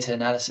of data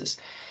analysis.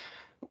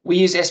 We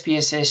use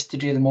SPSS to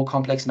do the more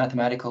complex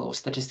mathematical or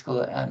statistical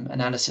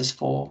analysis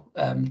for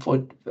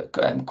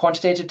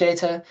quantitative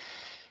data.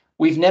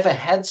 We've never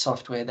had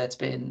software that's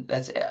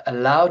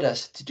allowed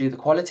us to do the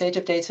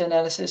qualitative data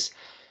analysis.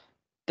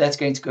 That's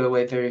going to go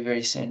away very,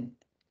 very soon.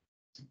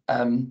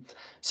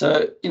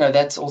 So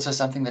that's also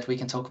something that we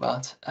can talk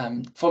about.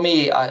 For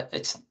me,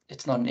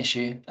 it's not an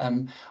issue.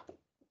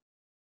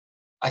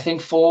 I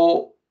think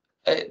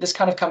this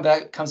kind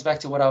of comes back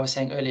to what I was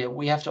saying earlier.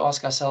 We have to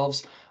ask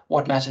ourselves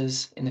what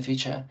matters in the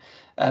future.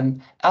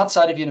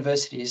 Outside of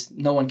universities,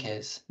 no one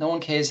cares. No one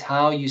cares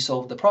how you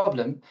solve the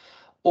problem.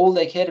 All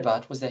they cared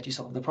about was that you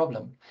solved the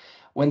problem.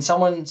 When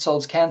someone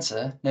solves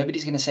cancer,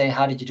 nobody's going to say,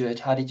 how did you do it?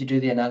 How did you do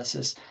the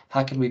analysis?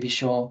 How can we be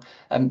sure?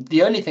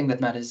 The only thing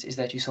that matters is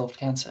that you solved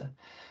cancer.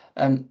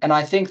 And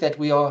I think that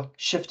we are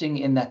shifting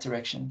in that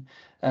direction.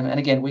 And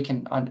again,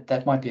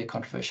 that might be a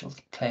controversial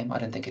claim. I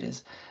don't think it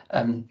is.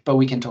 But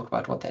we can talk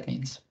about what that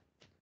means.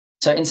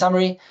 So in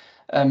summary,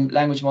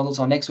 language models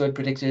are next word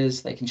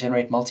predictors. They can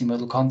generate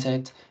multimodal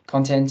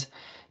content.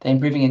 They're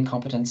improving in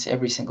competence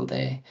every single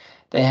day.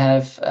 They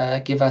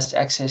give us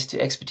access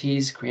to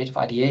expertise, creative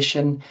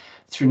ideation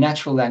through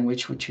natural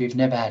language, which we've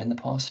never had in the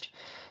past.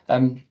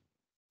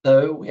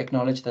 Though we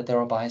acknowledge that there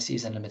are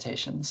biases and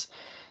limitations.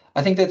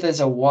 I think that there's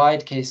a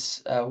wide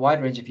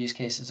range of use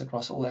cases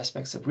across all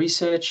aspects of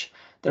research.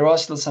 There are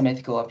still some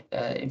ethical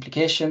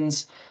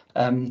implications,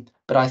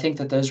 but I think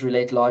that those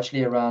relate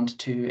largely around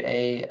to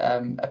a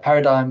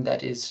paradigm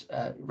that is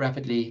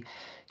rapidly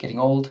getting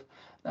old.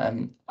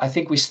 I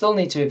think we still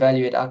need to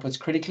evaluate outputs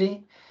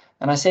critically.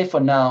 And I say for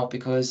now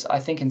because I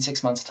think in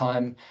 6 months'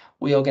 time,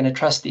 we are going to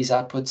trust these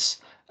outputs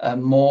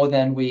more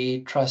than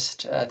we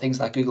trust things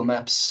like Google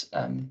Maps.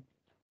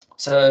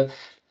 So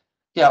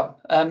yeah,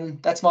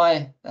 that's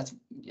my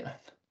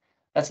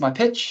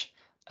pitch.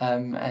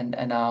 And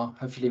now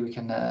hopefully we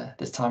can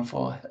there's time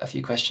for a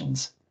few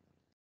questions.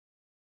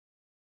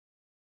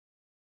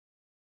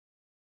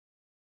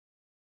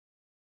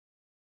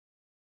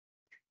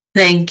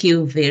 Thank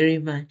you very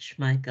much,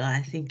 Michael.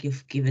 I think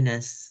you've given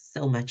us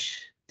so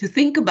much to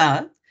think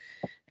about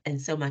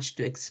and so much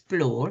to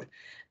explore.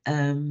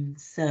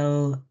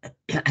 So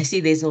I see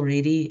there's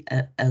already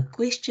a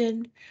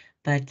question,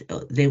 but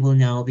there will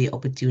now be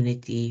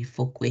opportunity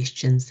for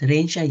questions.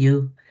 Rensha,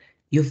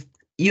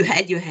 you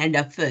had your hand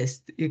up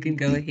first. You can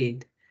go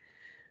ahead.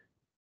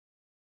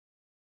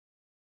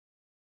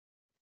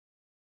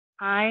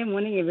 Hi,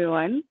 morning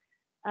everyone.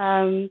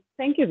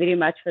 Thank you very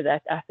much for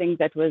that. I think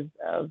that was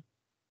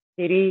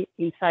very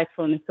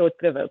insightful and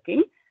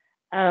thought-provoking.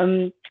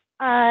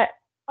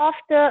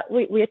 After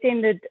we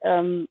attended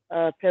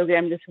a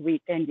program this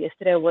week, and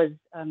yesterday was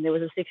there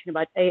was a section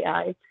about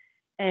AI,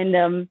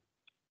 and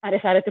I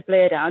decided to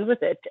play around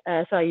with it.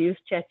 So I used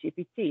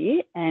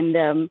ChatGPT,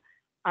 and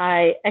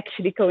I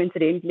actually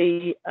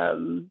coincidentally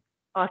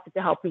asked it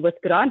to help me with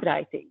grant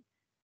writing.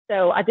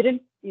 So I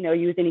didn't,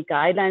 use any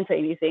guidelines or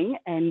anything,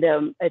 and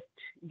it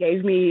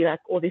gave me like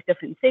all these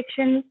different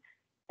sections,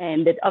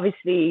 and it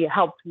obviously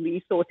helped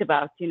me thought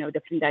about,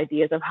 different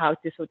ideas of how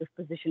to sort of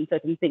position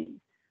certain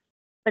things.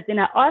 But then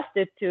I asked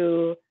it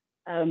to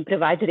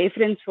provide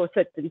reference for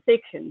certain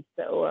sections.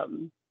 So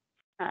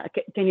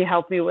can you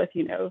help me with,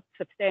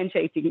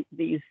 substantiating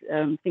these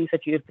things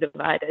that you have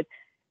provided?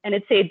 And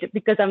it said,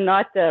 because I'm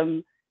not,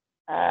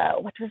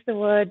 what was the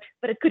word?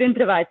 But it couldn't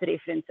provide the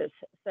references.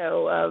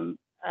 So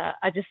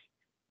I just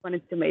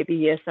wanted to maybe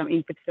hear some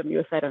input from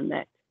your side on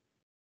that.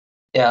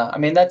 Yeah, I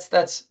mean, that's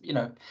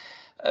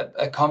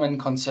a common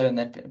concern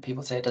that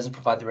people say it doesn't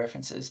provide the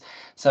references.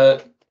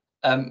 So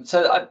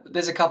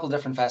there's a couple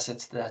different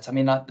facets to that. I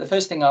mean, the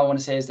first thing I want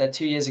to say is that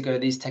 2 years ago,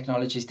 these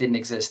technologies didn't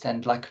exist.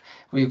 And like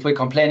we're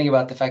complaining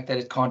about the fact that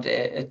it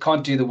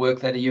can't do the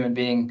work that a human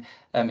being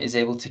is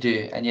able to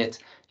do. And yet,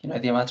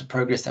 the amount of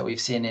progress that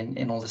we've seen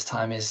in all this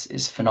time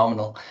is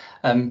phenomenal.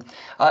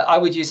 I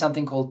would use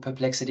something called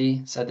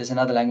Perplexity. So there's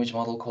another language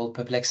model called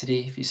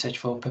Perplexity. If you search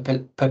for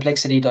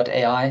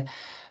perplexity.ai,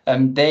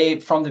 they,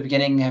 from the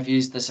beginning, have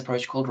used this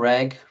approach called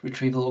RAG,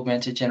 Retrieval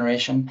Augmented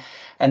Generation,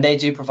 and they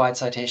do provide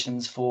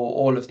citations for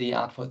all of the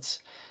outputs.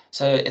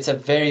 So it's a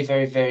very,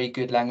 very, very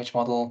good language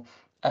model.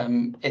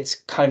 It's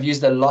kind of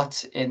used a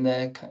lot in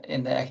the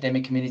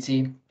academic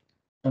community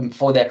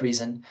for that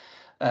reason.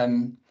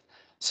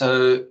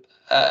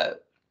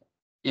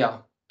 Yeah.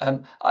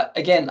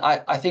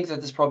 I think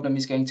that this problem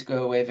is going to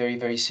go away very,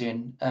 very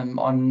soon.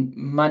 On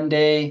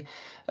Monday,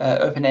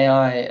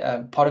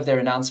 OpenAI, part of their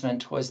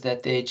announcement was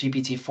that their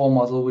GPT-4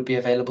 model would be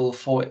available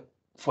for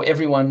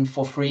everyone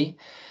for free.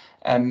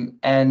 And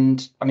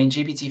I mean,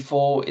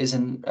 GPT-4 is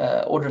an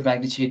order of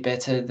magnitude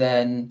better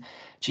than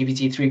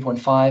GPT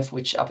 3.5,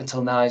 which up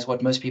until now is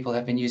what most people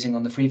have been using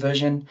on the free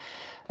version.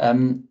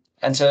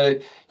 And so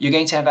you're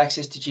going to have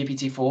access to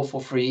GPT-4 for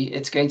free.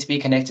 It's going to be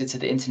connected to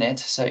the internet,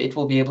 so it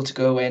will be able to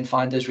go away and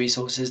find those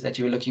resources that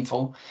you were looking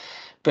for.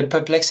 But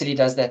Perplexity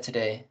does that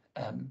today.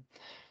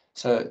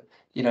 So,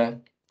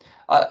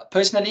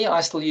 personally,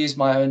 I still use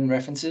my own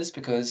references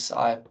because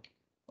I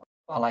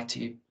like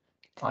to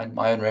find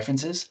my own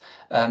references.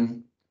 But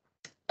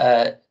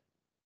I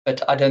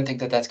don't think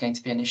that that's going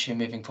to be an issue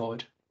moving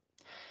forward.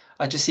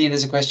 I just see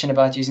there's a question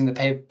about using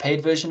the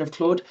paid version of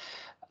Claude.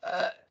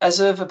 As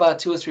of about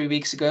 2 or 3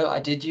 weeks ago, I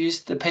did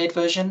use the paid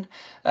version.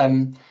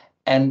 And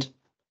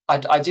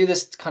I do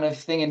this kind of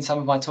thing in some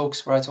of my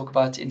talks where I talk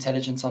about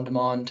intelligence on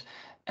demand.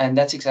 And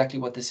that's exactly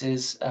what this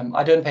is.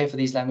 I don't pay for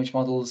these language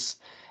models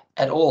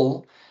at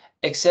all,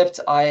 except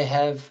I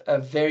have a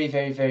very,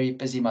 very, very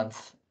busy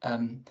month.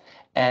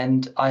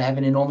 And I have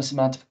an enormous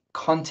amount of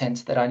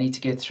content that I need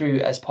to get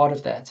through as part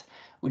of that.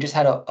 We just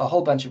had a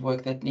whole bunch of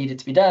work that needed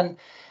to be done.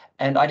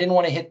 And I didn't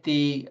want to hit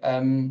the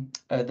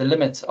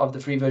limit of the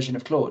free version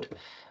of Claude.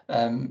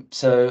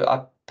 So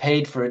I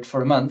paid for it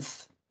for a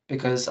month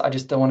because I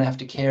just don't want to have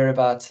to care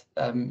about,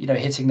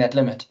 hitting that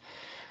limit.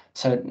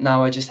 So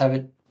now I just have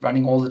it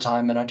running all the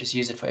time and I just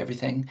use it for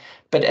everything.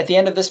 But at the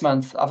end of this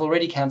month, I've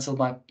already canceled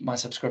my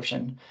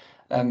subscription.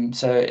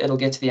 So it'll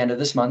get to the end of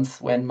this month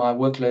when my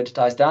workload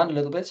dies down a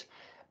little bit,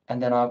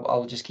 and then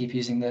I'll just keep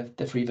using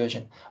the free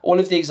version. All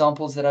of the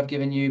examples that I've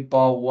given you,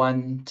 bar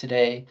one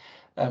today,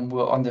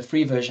 were on the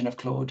free version of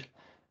Claude,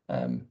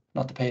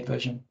 not the paid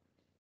version.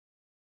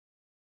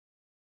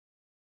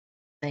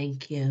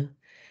 Thank you.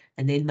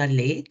 And then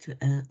Marlette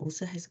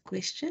also has a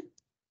question.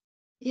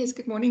 Yes,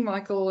 good morning,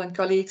 Michael and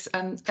colleagues.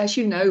 As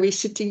you know, we're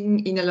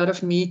sitting in a lot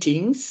of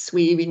meetings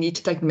where we need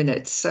to take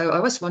minutes. So I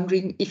was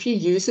wondering if you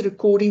use a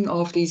recording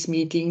of these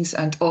meetings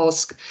and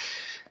ask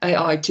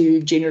AI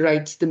to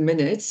generate the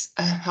minutes.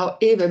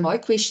 However, my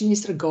question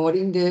is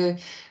regarding the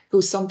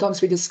because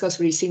sometimes we discuss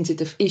very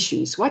sensitive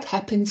issues. What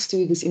happens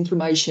to this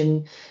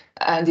information?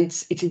 And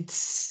is it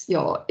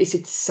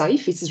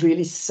safe? Is it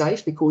really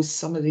safe? Because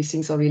some of these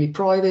things are really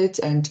private.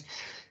 And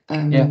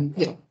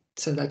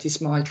so that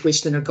is my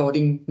question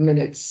regarding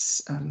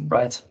minutes.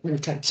 Right.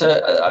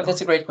 So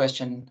that's a great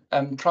question.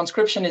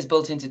 Transcription is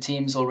built into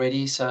Teams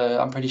already, so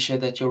I'm pretty sure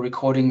that your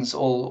recordings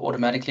all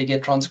automatically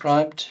get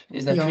transcribed.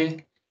 Is that true?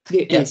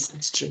 Yes,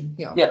 it's true.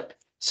 Yeah.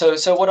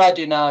 So what I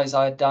do now is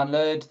I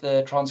download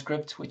the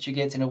transcript, which you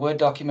get in a Word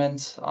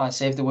document. I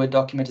save the Word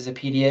document as a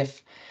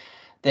PDF.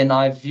 Then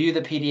I view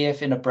the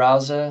PDF in a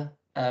browser,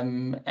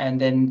 and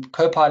then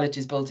Copilot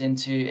is built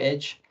into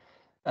Edge.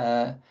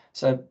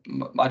 So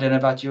I don't know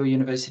about your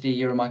university.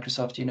 You're a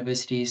Microsoft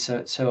university,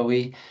 so are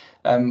we.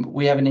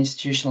 We have an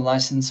institutional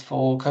license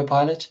for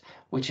Copilot,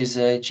 which is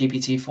a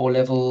GPT-4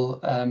 level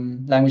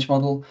language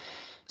model.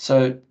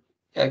 So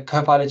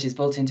Copilot is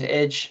built into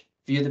Edge.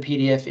 View the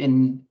PDF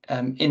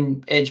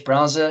in Edge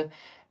browser,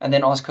 and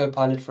then ask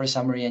Copilot for a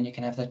summary, and you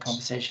can have that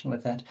conversation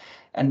with that.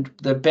 And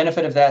the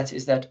benefit of that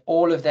is that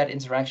all of that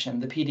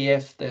interaction, the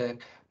PDF, the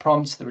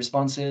prompts, the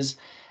responses,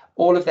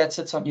 all of that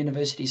sits on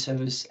university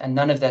servers, and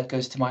none of that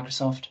goes to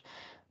Microsoft.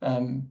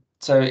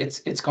 So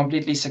it's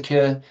completely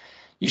secure.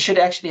 You should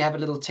actually have a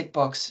little tick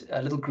box,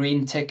 a little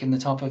green tick in the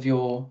top of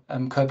your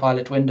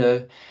Copilot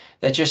window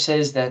that just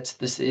says that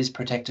this is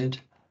protected.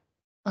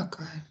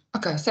 Okay.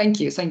 Thank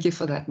you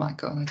for that,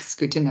 Michael. That's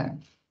good to know.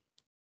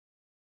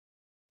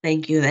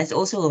 Thank you. That's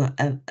also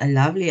a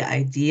lovely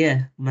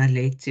idea,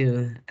 Marlette,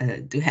 to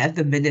have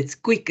the minutes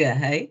quicker,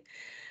 hey?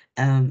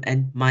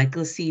 And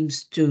Michael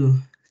seems to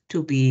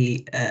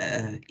be,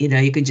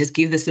 you can just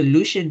give the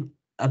solution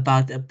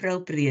about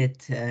appropriate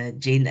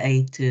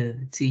GenAI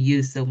to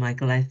use. So,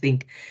 Michael, I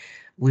think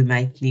we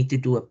might need to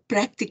do a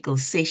practical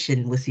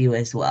session with you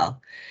as well.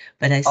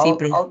 But I see.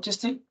 I'll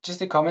just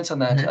to comment on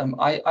that.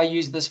 I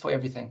use this for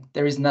everything.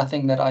 There is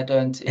nothing that I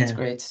don't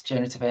integrate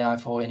generative AI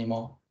for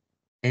anymore.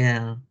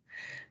 Yeah.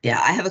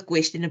 I have a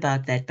question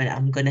about that, but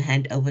I'm going to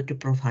hand over to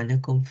Prof.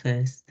 Hanekom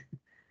first.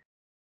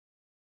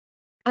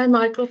 Hi,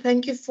 Michael.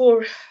 Thank you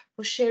for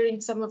sharing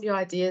some of your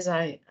ideas.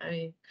 I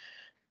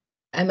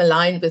am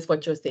aligned with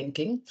what you're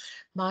thinking.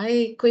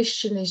 My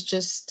question is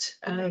just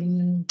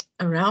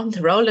around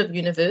the role of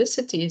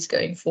universities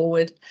going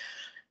forward.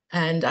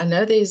 And I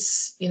know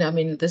there's,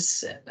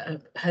 this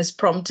has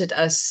prompted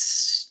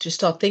us to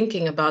start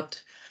thinking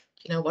about,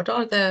 what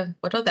are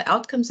the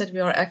outcomes that we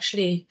are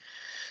actually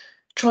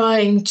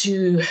trying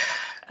to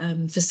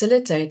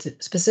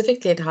facilitate,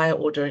 specifically at higher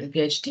order and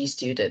PhD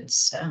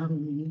students.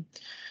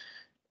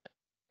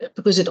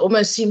 Because it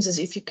almost seems as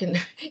if you can,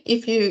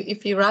 if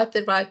you write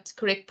the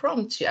correct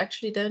prompts, you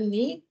actually don't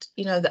need,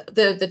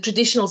 the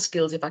traditional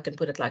skills, if I can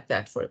put it like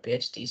that, for a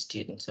PhD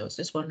student. So I was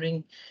just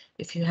wondering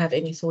if you have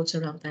any thoughts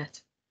around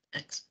that.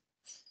 Thanks.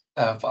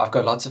 I've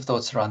got lots of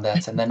thoughts around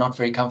that, and they're not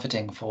very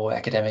comforting for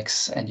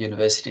academics and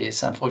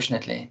universities,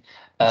 unfortunately.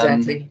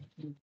 Exactly.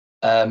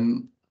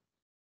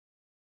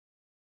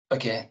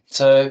 Okay,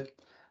 so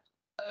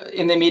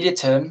in the immediate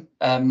term,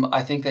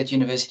 I think that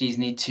universities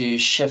need to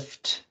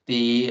shift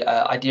the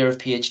idea of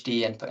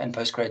PhD and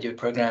postgraduate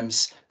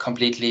programs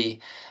completely.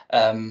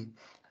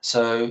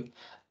 So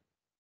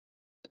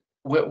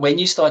when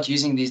you start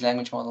using these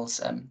language models,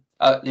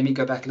 let me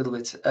go back a little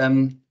bit.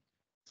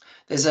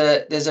 There's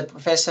a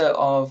professor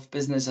of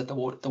business at the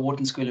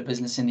Wharton School of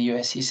Business in the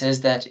US. He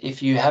says that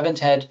if you haven't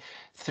had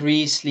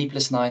 3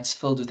 sleepless nights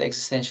filled with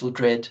existential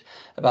dread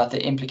about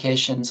the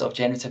implications of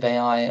generative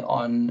AI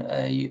on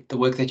the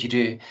work that you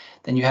do,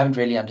 then you haven't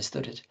really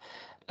understood it.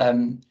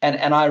 And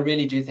I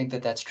really do think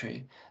that that's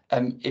true.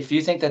 If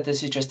you think that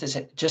this is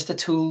just a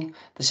tool,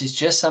 this is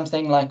just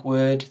something like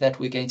Word that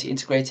we're going to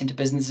integrate into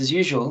business as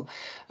usual,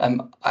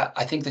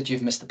 I think that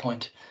you've missed the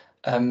point.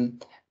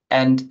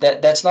 And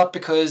that's not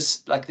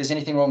because there's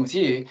anything wrong with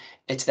you.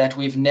 It's that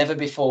we've never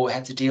before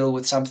had to deal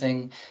with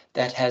something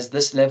that has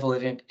this level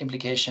of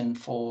implication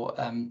for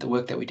the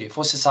work that we do,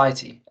 for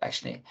society,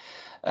 actually.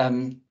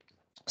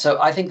 So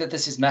I think that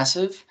this is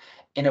massive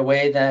in a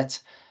way that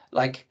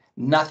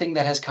nothing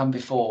that has come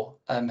before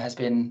has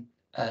been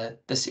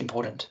this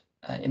important,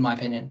 in my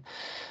opinion.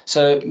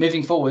 So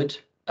moving forward,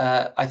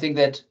 I think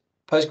that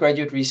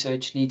postgraduate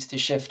research needs to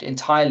shift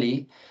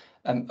entirely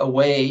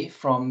away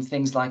from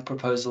things like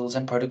proposals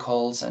and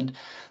protocols and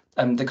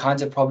the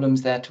kinds of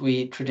problems that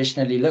we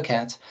traditionally look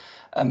at.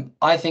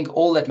 I think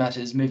all that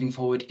matters moving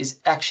forward is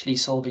actually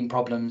solving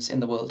problems in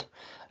the world.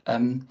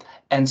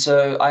 And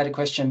so I had a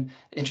question.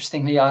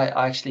 Interestingly, I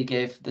actually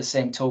gave the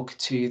same talk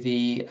to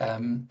the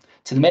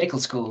medical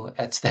school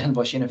at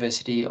Stellenbosch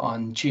University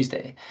on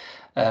Tuesday.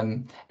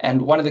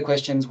 And one of the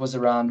questions was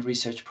around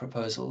research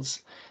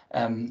proposals.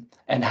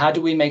 And how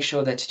do we make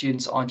sure that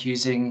students aren't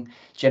using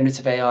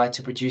generative AI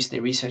to produce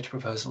their research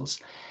proposals?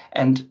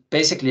 And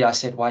basically I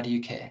said, why do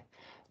you care?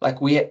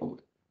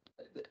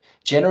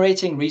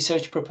 Generating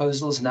research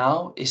proposals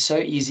now is so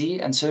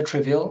easy and so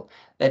trivial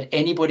that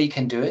anybody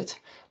can do it.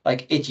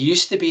 It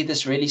used to be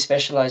this really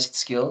specialized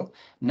skill.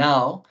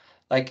 Now,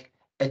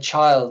 a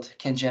child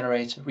can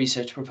generate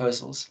research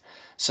proposals.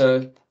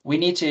 So we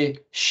need to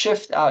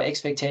shift our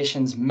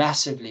expectations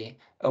massively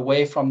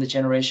away from the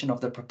generation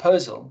of the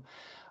proposal.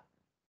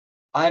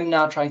 I'm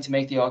now trying to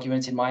make the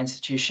argument in my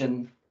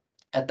institution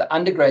at the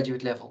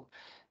undergraduate level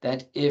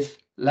that if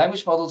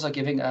language models are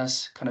giving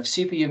us kind of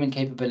superhuman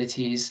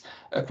capabilities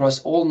across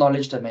all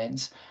knowledge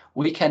domains,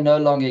 we can no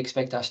longer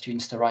expect our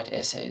students to write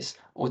essays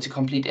or to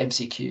complete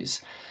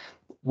MCQs.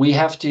 We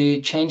have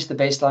to change the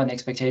baseline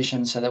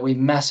expectations so that we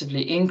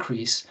massively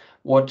increase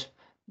what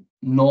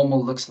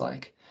normal looks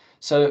like.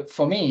 So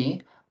for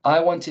me,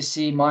 I want to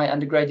see my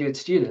undergraduate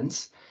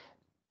students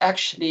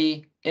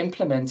actually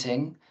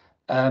implementing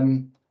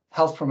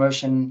health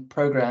promotion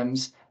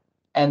programs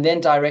and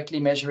then directly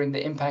measuring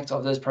the impact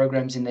of those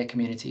programs in their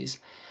communities.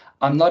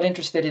 I'm not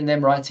interested in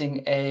them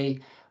writing a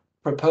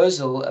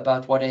proposal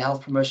about what a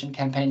health promotion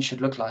campaign should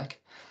look like.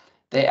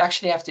 They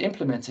actually have to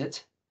implement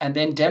it and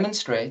then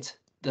demonstrate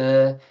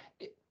the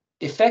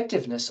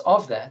effectiveness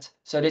of that.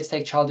 So let's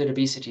take childhood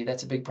obesity.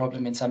 That's a big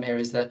problem in some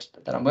areas that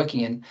I'm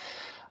working in.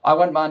 I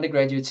want my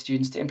undergraduate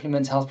students to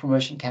implement health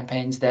promotion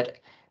campaigns that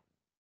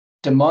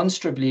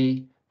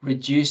demonstrably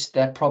reduce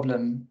that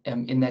problem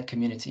in that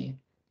community.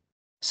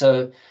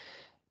 So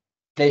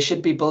they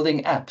should be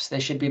building apps, they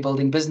should be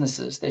building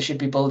businesses, they should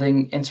be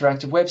building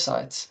interactive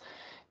websites.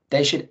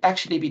 They should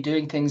actually be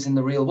doing things in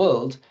the real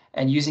world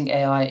and using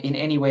AI in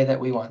any way that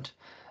we want.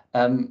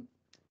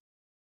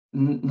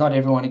 Not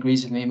everyone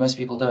agrees with me, most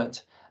people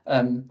don't.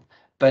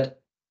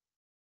 But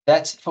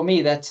that's, for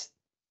me, that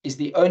is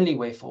the only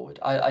way forward.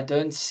 I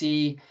don't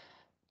see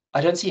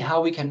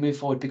how we can move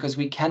forward because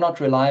we cannot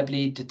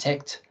reliably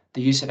detect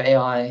the use of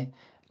AI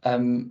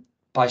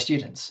by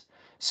students.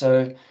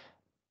 So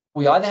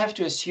we either have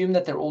to assume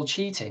that they're all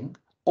cheating,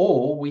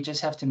 or we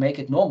just have to make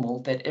it normal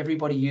that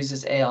everybody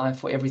uses AI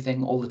for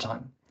everything all the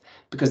time.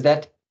 Because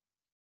that,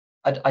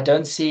 I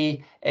don't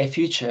see a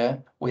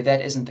future where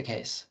that isn't the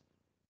case.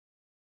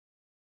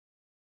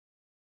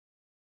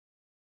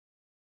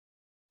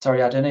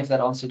 Sorry, I don't know if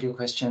that answered your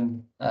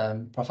question,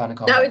 Prof.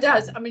 Hanekam. No, it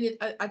does. I mean,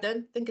 I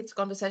don't think it's a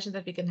conversation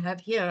that we can have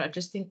here. I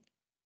just think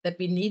that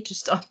we need to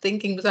start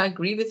thinking, because I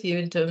agree with you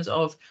in terms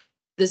of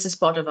this is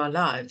part of our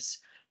lives.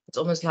 It's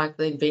almost like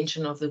the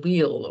invention of the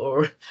wheel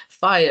or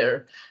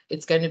fire.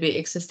 It's going to be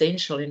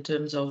existential in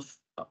terms of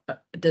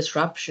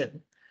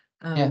disruption.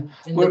 Yeah,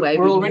 in the way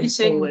we're we already move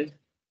seeing forward.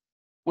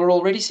 we're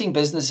already seeing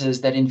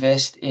businesses that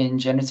invest in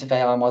generative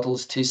AI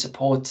models to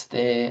support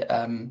their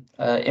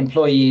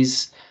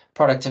employees'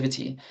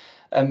 productivity.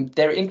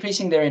 They're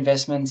increasing their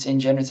investments in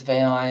generative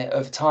AI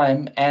over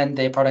time, and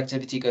their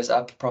productivity goes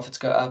up, profits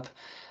go up.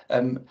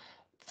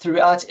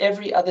 Throughout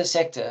every other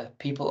sector,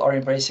 people are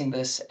embracing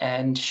this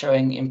and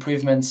showing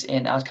improvements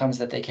in outcomes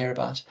that they care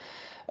about.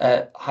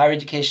 Higher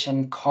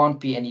education can't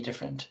be any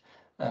different.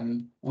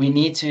 We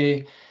need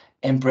to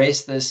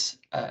embrace this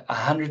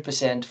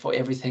 100% for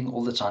everything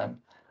all the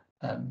time,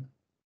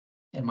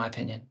 in my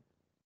opinion.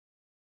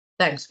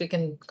 Thanks. We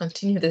can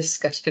continue the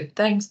discussion.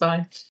 Thanks.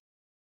 Bye.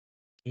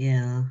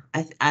 Yeah,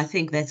 I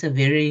think that's a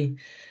very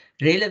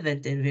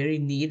relevant and very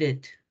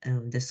needed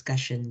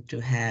discussion to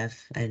have,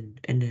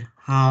 and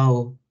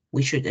how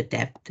we should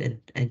adapt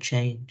and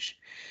change,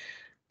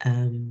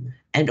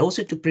 and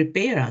also to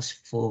prepare us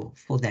for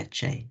that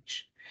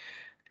change.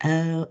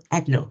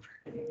 Adno,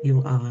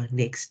 you are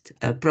next.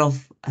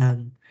 Prof.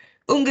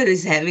 Unger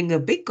is having a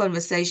big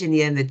conversation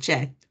here in the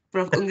chat.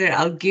 Prof. Unger,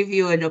 I'll give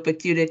you an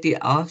opportunity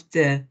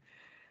after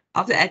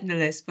Adno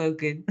has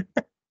spoken.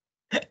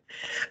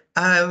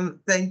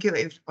 Thank you,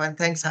 everyone.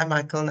 Thanks. Hi,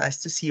 Michael.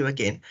 Nice to see you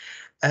again.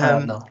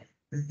 No.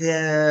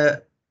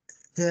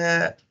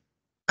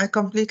 I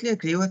completely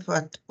agree with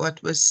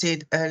what was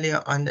said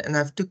earlier on, and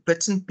I've took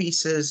bits and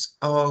pieces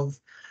of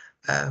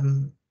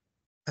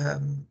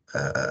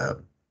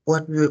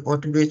what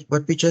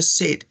we just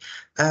said,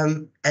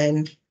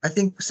 and I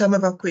think some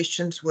of our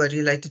questions were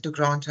related to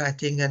grant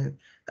writing and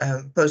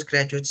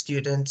postgraduate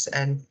students,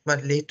 and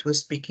Marlette was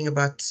speaking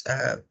about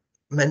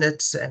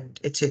minutes and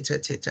etc.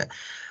 etc.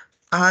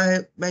 I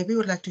maybe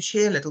would like to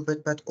share a little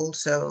bit, but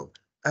also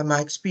my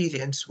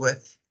experience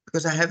with,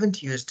 because I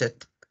haven't used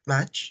it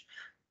much.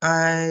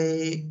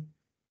 I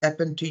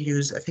happened to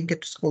use, I think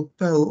it's called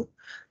Poe,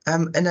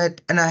 and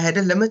I had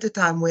a limited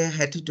time where I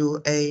had to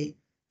do a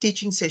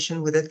teaching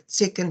session with the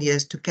second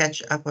years to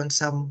catch up on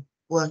some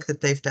work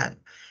that they've done.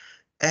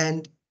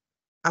 And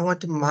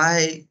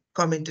my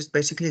comment is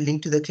basically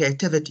linked to the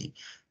creativity.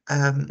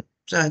 So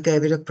I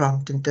gave it a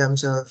prompt in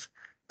terms of,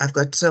 I've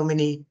got so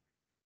many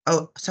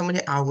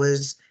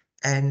hours,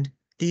 and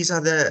these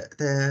are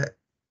the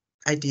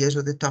ideas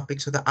or the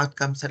topics or the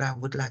outcomes that I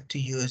would like to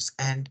use.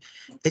 And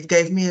it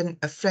gave me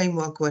a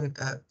framework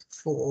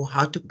for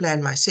how to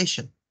plan my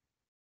session.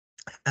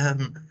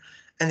 And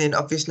then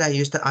obviously I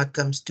used the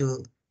outcomes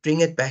to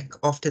bring it back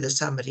after the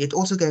summary. It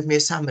also gave me a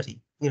summary,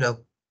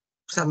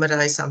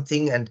 summarize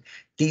something, and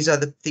these are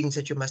the things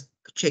that you must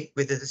check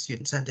whether the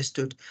students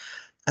understood.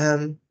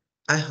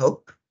 I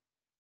hope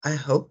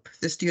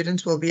the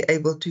students will be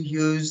able to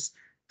use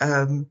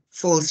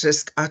false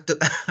risk outcome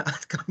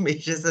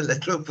measures a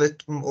little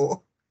bit more.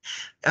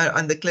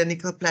 on the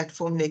clinical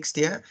platform next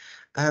year.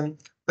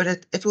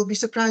 But it will be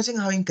surprising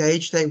how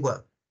engaged they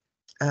were.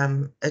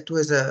 It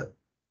was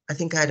I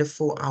think I had a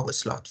 4-hour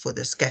slot for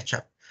this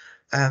catch-up.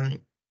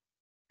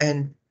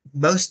 And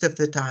most of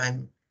the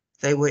time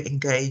they were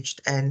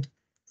engaged, and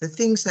the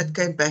things that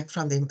came back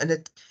from them, and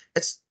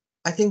it's,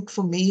 I think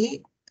for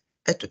me,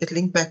 it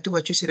linked back to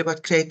what you said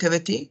about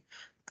creativity.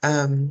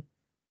 In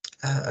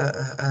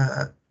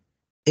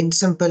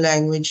simple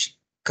language,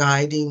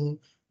 guiding.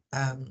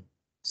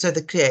 So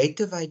the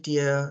creative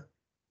idea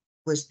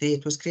was there,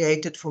 it was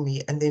created for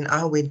me, and then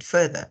I went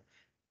further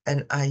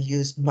and I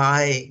used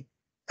my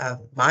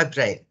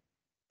brain,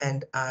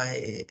 and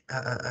I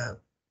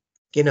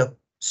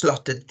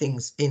slotted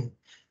things in.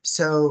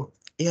 So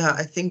yeah,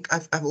 I think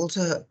I've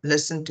also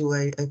listened to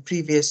a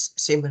previous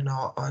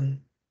seminar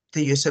on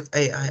the use of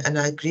AI, and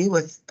I agree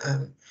with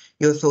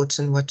your thoughts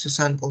and what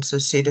Susan also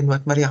said, and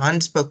what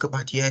Marianne spoke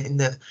about here in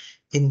the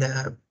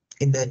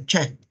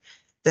chat,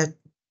 that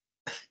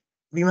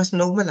we must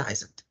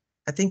normalize it.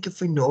 I think if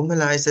we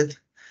normalize it,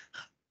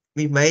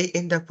 we may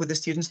end up with the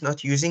students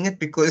not using it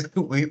because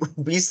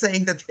we're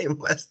saying that they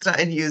must try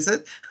and use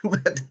it,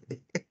 but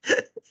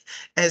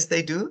as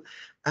they do.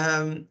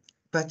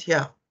 But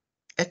yeah,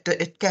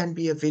 it can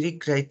be a very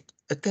great,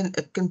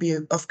 it can be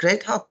of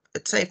great help.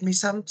 It saved me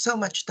so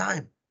much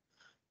time.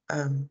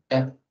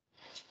 Yeah.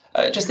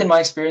 Just in my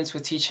experience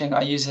with teaching,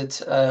 I use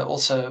it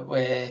also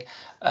where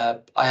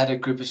I had a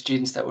group of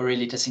students that were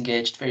really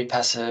disengaged, very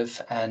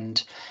passive,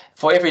 and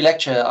for every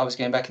lecture I was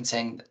going back and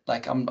saying,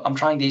 like, I'm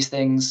trying these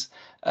things,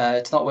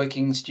 it's not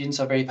working, students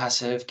are very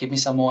passive, give me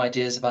some more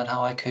ideas about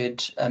how I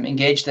could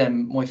engage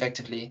them more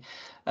effectively.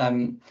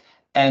 And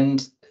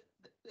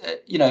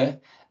the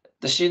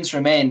students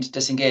remained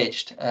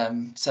disengaged.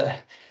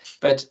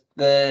 But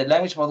the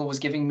language model was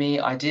giving me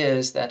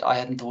ideas that I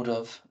hadn't thought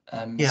of.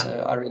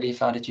 So I really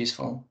found it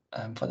useful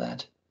for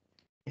that.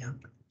 Yeah.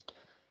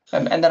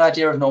 And that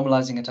idea of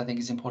normalizing it, I think,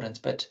 is important,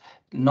 but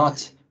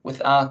not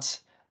without,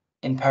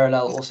 in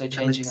parallel, also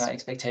changing our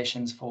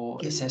expectations for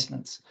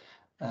assessments.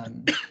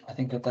 I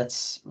think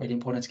that's really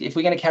important. If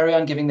we're going to carry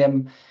on giving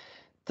them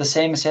the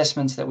same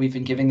assessments that we've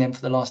been giving them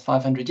for the last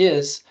 500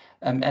 years,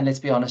 and let's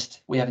be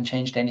honest, we haven't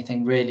changed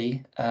anything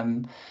really.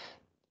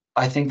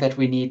 I think that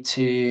we need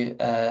to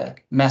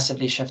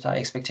massively shift our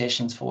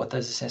expectations for what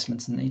those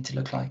assessments need to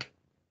look like.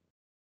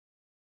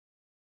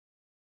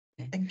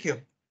 Thank you.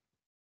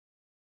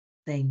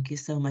 Thank you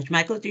so much.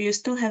 Michael, do you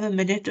still have a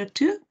minute or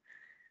two?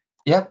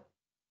 Yeah.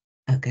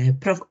 Okay.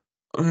 Prof.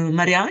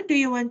 Marianne, do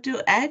you want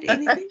to add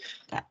anything?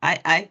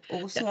 I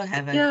also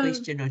have a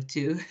question or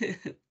two,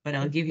 but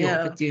I'll give you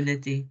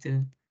opportunity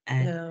to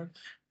add. Yeah.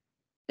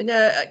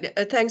 No,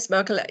 thanks,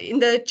 Michael. In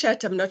the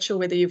chat, I'm not sure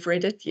whether you've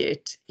read it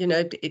yet.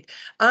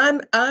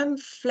 I'm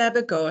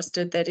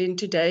flabbergasted that in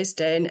today's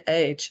day and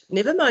age,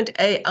 never mind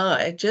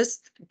AI,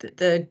 just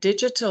the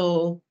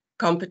digital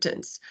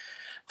competence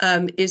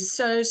is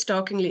so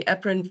starkly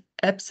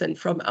absent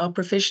from our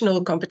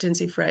professional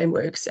competency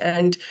frameworks,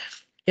 and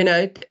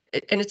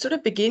it sort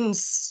of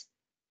begins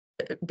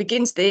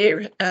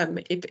there,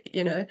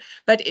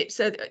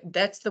 so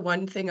that's the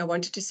one thing I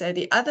wanted to say.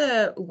 The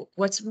other,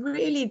 what's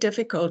really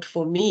difficult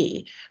for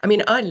me, I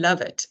mean, I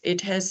love it.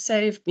 It has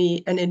saved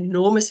me an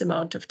enormous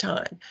amount of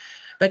time.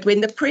 But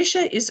when the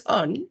pressure is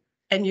on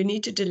and you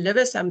need to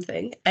deliver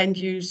something and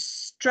you're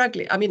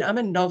struggling, I mean, I'm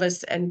a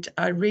novice and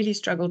I really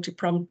struggle to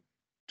prompt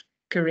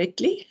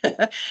correctly,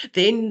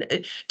 then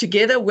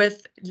together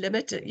with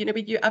limited,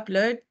 when you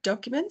upload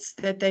documents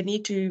that they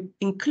need to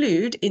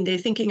include in their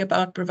thinking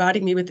about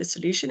providing me with the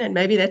solution, and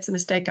maybe that's a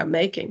mistake I'm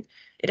making.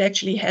 It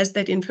actually has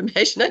that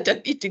information. I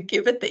don't need to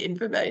give it the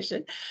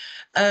information.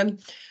 So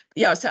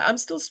I'm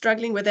still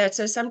struggling with that.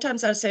 So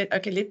sometimes I say,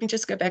 okay, let me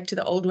just go back to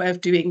the old way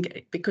of doing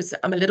it because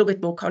I'm a little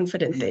bit more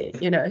confident there,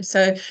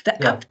 So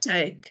the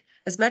uptake,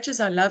 as much as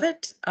I love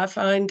it, I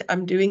find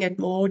I'm doing it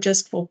more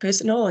just for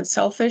personal and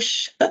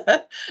selfish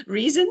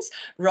reasons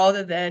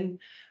rather than,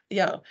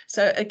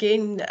 So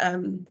again,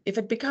 if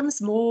it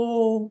becomes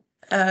more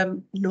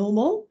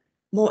normal,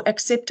 more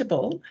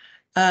acceptable,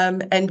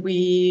 and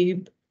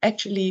we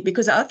actually,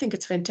 because I think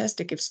it's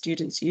fantastic if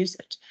students use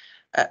it,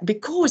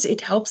 because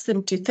it helps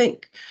them to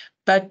think.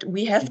 But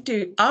we have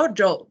to, our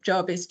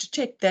job is to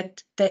check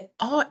that they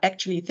are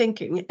actually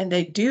thinking and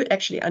they do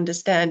actually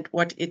understand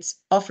what it's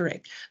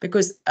offering,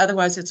 because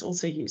otherwise it's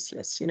also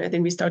useless.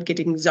 Then we start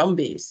getting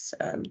zombies.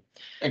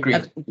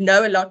 Agreed.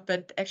 Know a lot,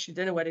 but actually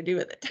don't know what to do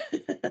with it.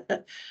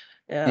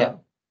 Yeah.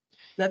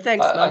 No,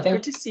 thanks, Mark.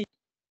 Good to see you.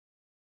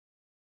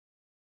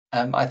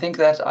 I think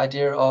that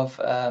idea of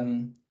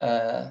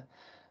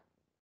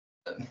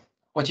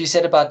what you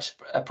said about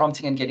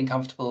prompting and getting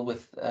comfortable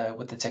with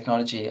the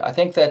technology, I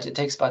think that it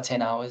takes about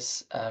 10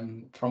 hours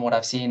from what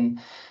I've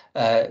seen,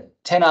 10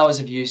 hours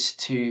of use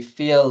to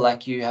feel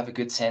like you have a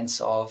good sense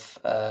of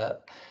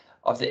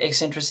the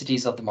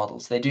eccentricities of the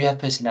models. They do have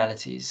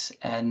personalities,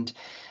 and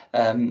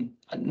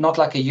not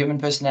like a human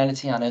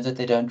personality. I know that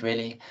they don't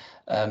really,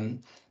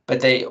 but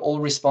they all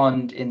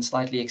respond in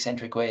slightly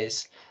eccentric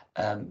ways.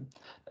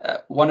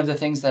 one of the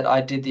things that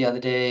I did the other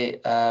day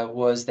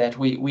was that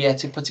we had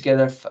to put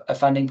together a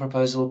funding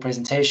proposal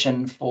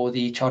presentation for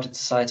the Chartered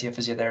Society of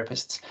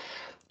Physiotherapists.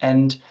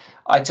 And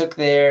I took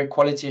their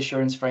quality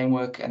assurance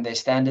framework and their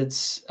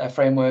standards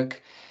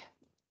framework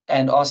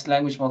and asked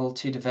language model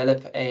to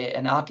develop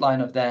an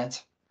outline of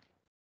that,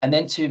 and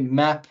then to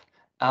map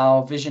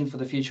our vision for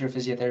the future of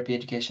physiotherapy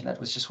education. That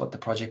was just what the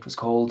project was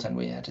called, and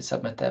we had to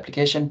submit the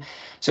application.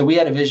 So we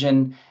had a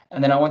vision,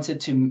 and then I wanted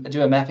to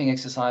do a mapping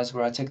exercise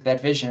where I took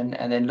that vision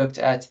and then looked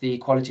at the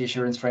quality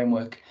assurance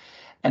framework.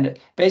 And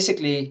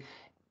basically,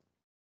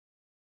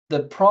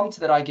 the prompt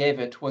that I gave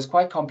it was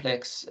quite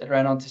complex. It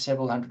ran on to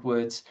several hundred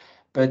words,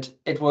 but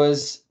it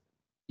was,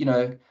 you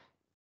know,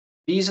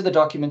 these are the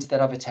documents that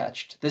I've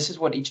attached. This is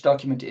what each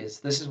document is.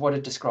 This is what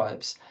it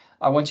describes.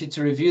 I want you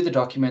to review the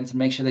document and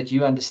make sure that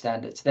you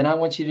understand it. Then I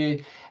want you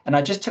to, and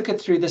I just took it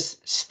through this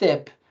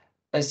step,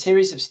 a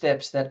series of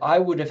steps that I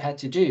would have had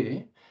to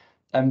do,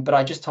 but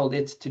I just told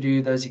it to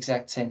do those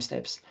exact same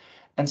steps.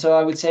 And so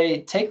I would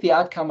say, take the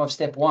outcome of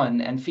step 1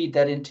 and feed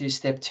that into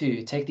step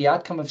 2. Take the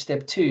outcome of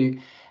step 2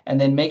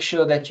 and then make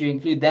sure that you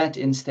include that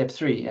in step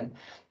 3. And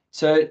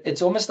so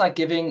it's almost like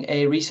giving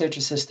a research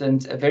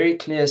assistant a very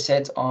clear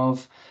set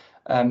of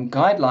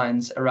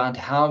guidelines around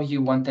how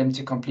you want them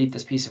to complete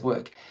this piece of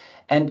work.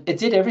 And it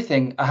did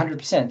everything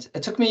 100%.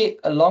 It took me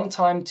a long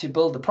time to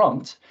build the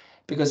prompt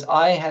because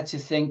I had to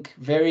think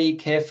very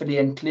carefully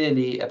and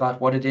clearly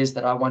about what it is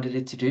that I wanted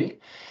it to do.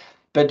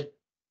 But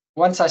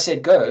once I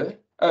said go,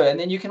 and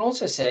then you can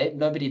also say,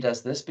 nobody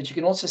does this, but you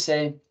can also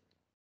say,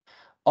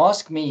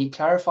 ask me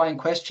clarifying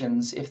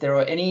questions if there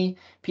are any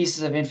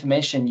pieces of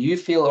information you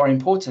feel are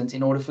important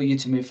in order for you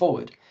to move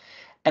forward.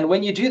 And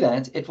when you do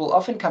that, it will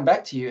often come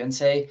back to you and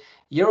say,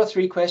 here are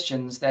 3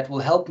 questions that will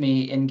help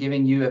me in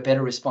giving you a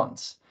better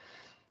response.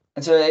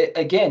 And so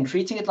again,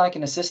 treating it like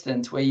an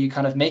assistant where you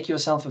kind of make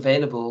yourself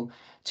available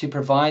to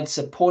provide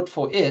support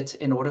for it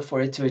in order for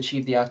it to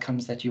achieve the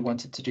outcomes that you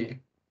want it to do.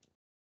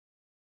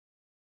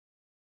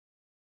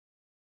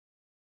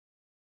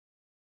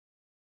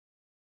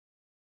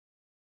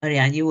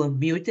 Marianne, you were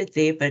muted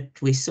there, but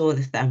we saw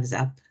the thumbs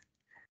up.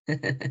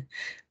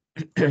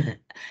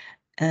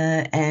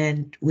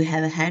 And we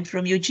have a hand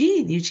from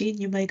Eugene. Eugene,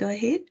 you may go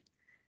ahead.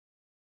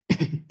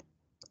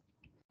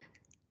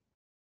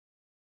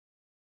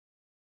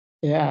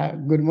 Yeah,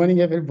 good morning,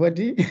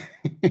 everybody.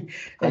 Hi,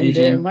 And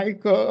Eugene.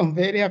 Michael, I'm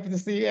very happy to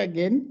see you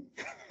again.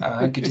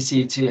 Good to see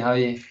you too. How are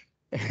you?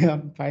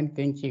 I'm fine,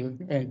 thank you.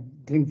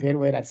 And doing very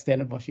well at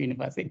Stellenbosch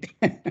University.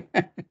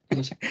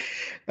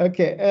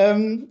 Okay,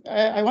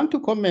 I want to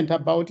comment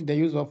about the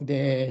use of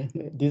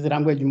this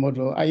language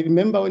model. I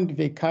remember when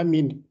they come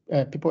in,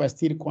 people were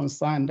still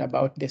concerned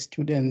about the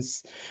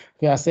students.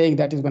 They are saying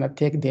that it's going to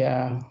take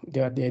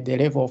the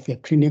level of a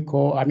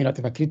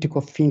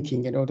critical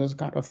thinking and all those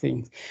kind of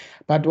things.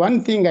 But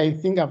one thing I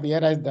think I've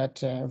realized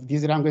that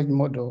this language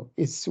model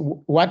is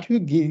what you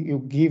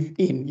give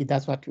in,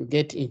 that's what you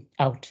get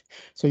out.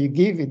 So you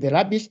give the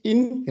rubbish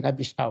in, the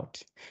rubbish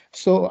out.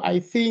 So I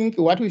think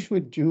what we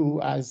should do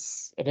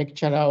as a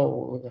lecturer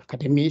or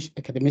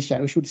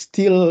academician, we should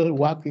still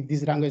work with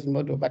this language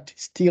model, but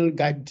still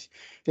guide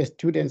the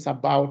students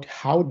about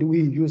how do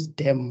we use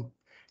them,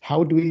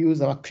 how do we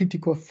use our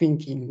critical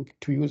thinking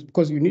to use,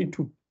 because you need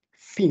to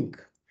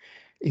think.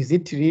 Is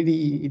it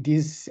really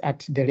this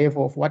at the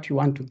level of what you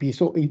want to be?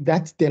 So if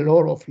that's the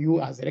role of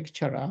you as a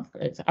lecturer,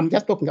 I'm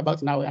just talking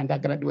about now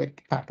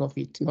undergraduate part of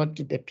it, not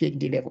the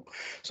PhD level.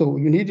 So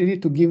you need really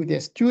to give the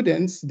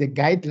students the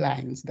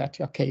guidelines that,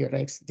 okay,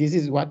 Rex, this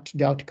is what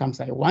the outcomes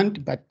I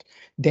want, but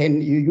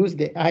then you use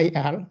the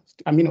IR,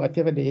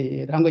 whatever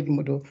the language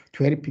model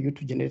to help you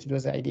to generate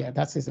those ideas.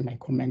 That is my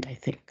comment, I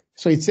think.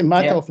 So it's a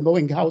matter of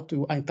knowing how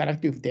to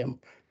interact with them.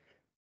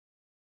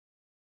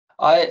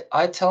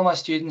 I tell my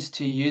students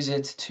to use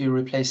it to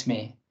replace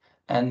me,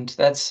 and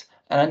that's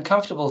an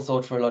uncomfortable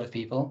thought for a lot of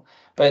people.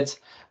 But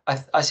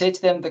I say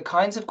to them, the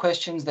kinds of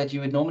questions that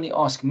you would normally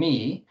ask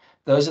me,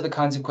 those are the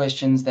kinds of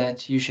questions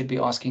that you should be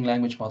asking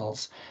language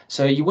models.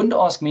 So you wouldn't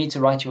ask me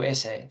to write your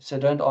essay, so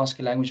don't ask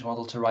a language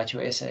model to write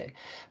your essay.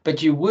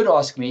 But you would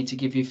ask me to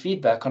give you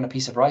feedback on a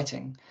piece of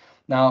writing.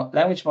 Now,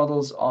 language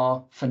models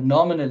are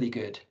phenomenally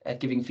good at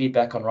giving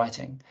feedback on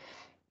writing.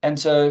 And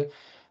so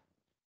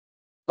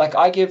like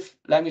I give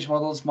language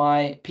models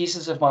my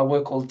pieces of my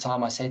work all the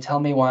time. I say, tell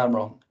me why I'm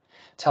wrong.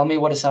 Tell me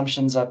what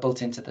assumptions I've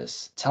built into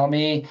this. Tell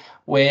me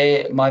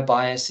where my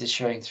bias is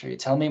showing through.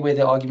 Tell me where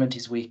the argument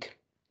is weak.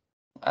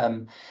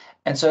 And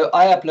so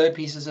I upload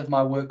pieces of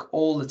my work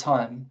all the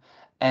time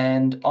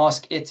and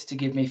ask it to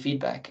give me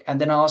feedback. And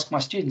then I ask my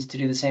students to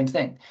do the same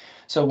thing.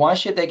 So why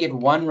should they get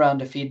one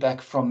round of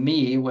feedback from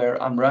me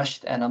where I'm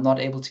rushed and I'm not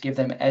able to give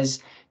them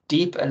as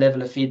deep a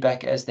level of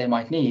feedback as they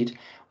might need,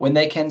 when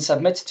they can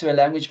submit to a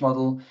language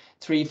model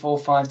 3, 4,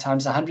 5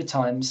 times, 100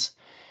 times,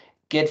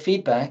 get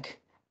feedback,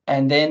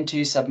 and then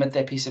to submit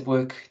their piece of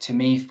work to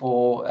me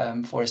for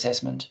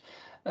assessment.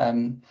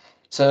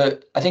 So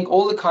I think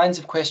all the kinds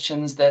of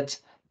questions that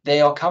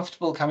they are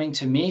comfortable coming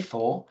to me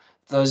for,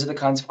 those are the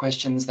kinds of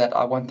questions that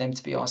I want them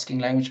to be asking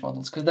language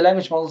models, because the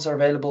language models are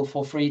available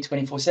for free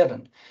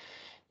 24/7.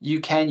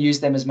 You can use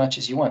them as much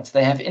as you want.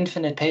 They have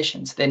infinite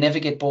patience. They never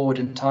get bored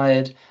and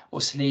tired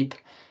or sleep.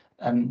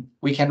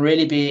 We can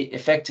really be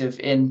effective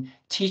in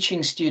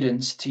teaching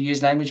students to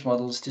use language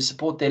models to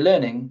support their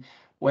learning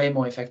way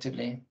more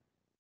effectively.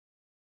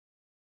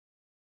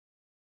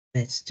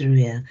 That's true,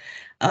 yeah.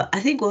 I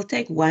think we'll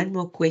take one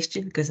more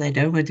question because I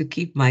don't want to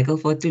keep Michael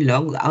for too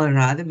long. I'll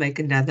rather make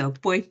another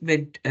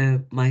appointment,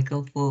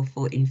 Michael,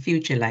 for in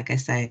future. Like I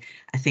say,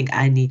 I think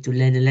I need to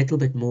learn a little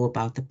bit more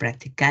about the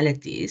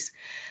practicalities,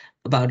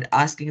 about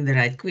asking the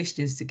right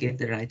questions to get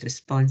the right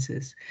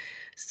responses.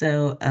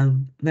 So,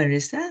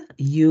 Marissa,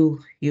 you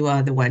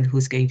are the one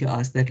who's going to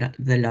ask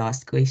the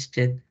last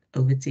question.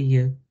 Over to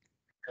you.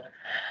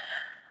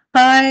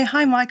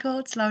 Hi, Michael.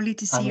 It's lovely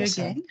to see you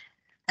Marissa. again.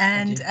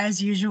 And you.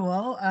 as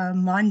usual,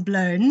 mind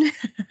blown.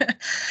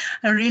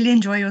 I really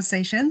enjoy your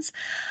sessions.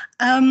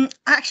 I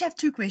actually have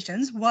two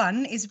questions.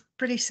 One is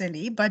pretty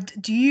silly, but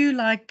do you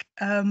like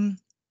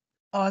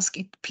ask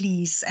it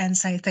please and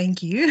say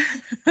thank you?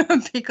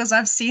 Because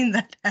I've seen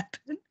that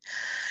happen.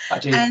 I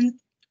do. And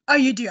oh,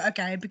 you do?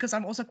 Okay, because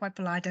I'm also quite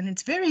polite and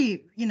it's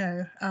very,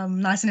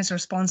 nice in its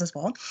response as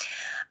well.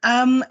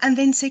 And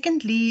then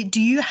secondly,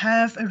 do you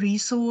have a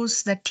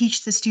resource that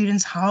teaches the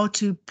students how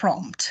to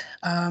prompt,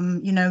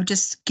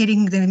 just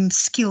getting them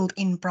skilled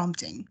in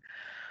prompting?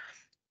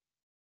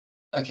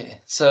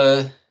 Okay,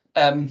 so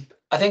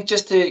I think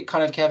just to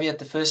kind of caveat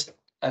the first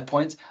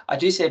point, I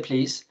do say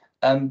please,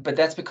 but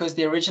that's because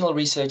the original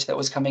research that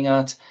was coming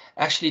out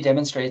actually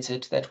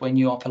demonstrated that when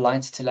you are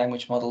polite to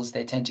language models,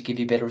 they tend to give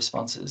you better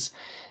responses.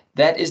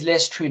 That is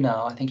less true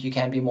now. I think you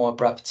can be more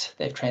abrupt.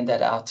 They've trained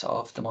that out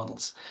of the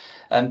models.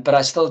 But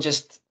I still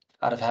just,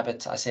 out of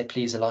habit, I say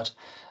please a lot.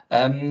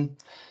 I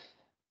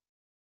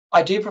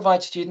do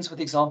provide students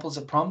with examples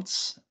of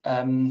prompts.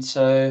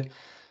 So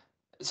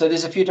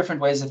there's a few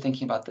different ways of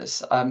thinking about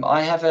this.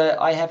 I have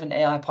an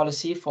AI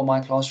policy for my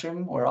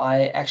classroom where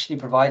I actually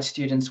provide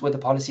students with a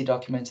policy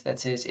document that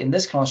says, in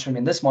this classroom,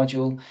 in this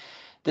module,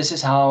 this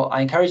is how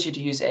I encourage you to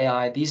use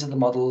AI. These are the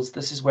models.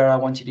 This is where I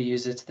want you to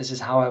use it. This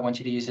is how I want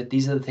you to use it.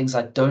 These are the things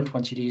I don't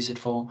want you to use it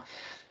for.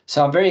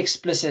 So I'm very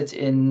explicit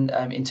in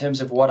terms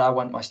of what I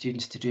want my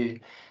students to do.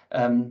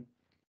 The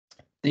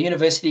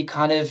university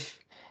kind of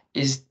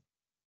is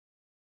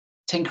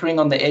tinkering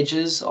on the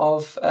edges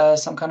of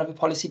some kind of a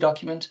policy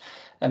document,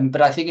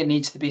 but I think it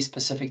needs to be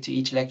specific to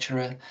each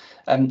lecturer.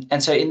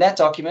 And so in that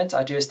document,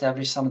 I do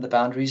establish some of the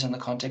boundaries and the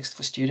context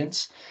for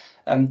students.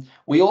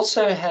 We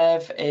also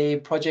have a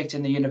project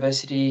in the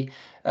university.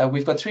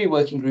 We've got 3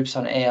 working groups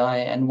on AI,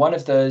 and one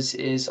of those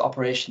is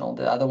operational.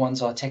 The other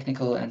ones are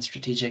technical and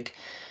strategic.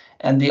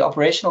 And the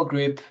operational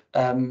group,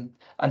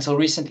 until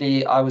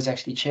recently, I was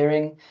actually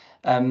chairing,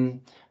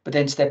 but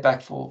then stepped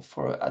back for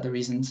other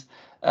reasons.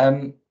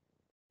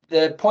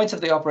 The point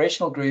of the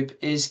operational group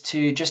is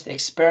to just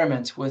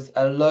experiment with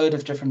a load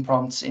of different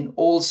prompts in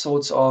all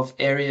sorts of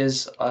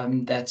areas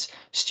that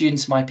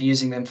students might be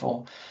using them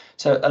for.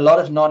 So a lot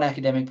of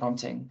non-academic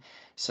prompting.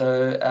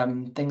 So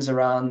things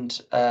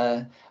around,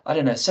 I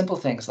don't know, simple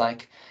things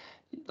like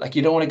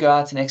you don't want to go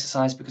out and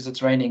exercise because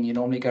it's raining. You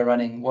normally go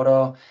running. What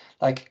are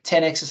like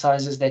 10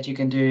 exercises that you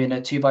can do in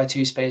a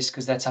 2x2 space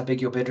because that's how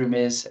big your bedroom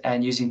is,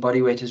 and using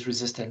body weight as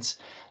resistance.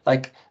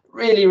 Like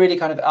really, really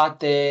kind of out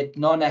there,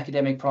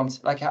 non-academic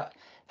prompts. Like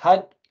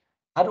how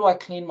do I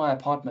clean my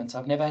apartment?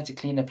 I've never had to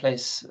clean a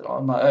place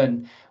on my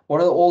own.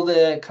 What are all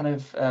the kind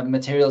of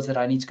materials that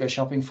I need to go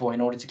shopping for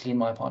in order to clean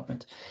my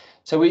apartment?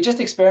 So we're just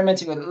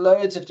experimenting with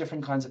loads of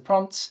different kinds of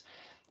prompts,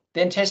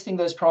 then testing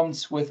those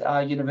prompts with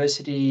our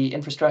university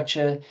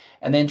infrastructure,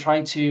 and then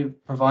trying to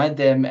provide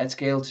them at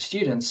scale to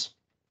students.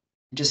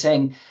 Just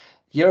saying,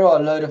 here are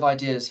a load of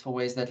ideas for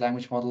ways that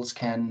language models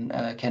can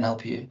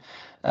help you.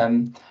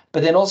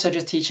 But then also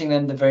just teaching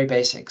them the very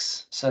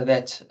basics, so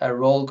that a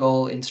role,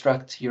 goal,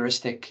 instruct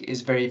heuristic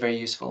is very, very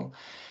useful.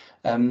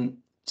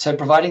 So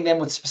providing them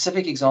with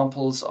specific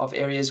examples of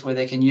areas where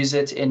they can use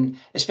it in,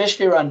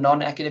 especially around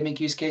non-academic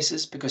use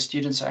cases, because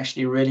students are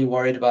actually really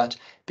worried about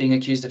being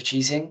accused of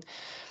cheating.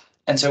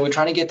 And so we're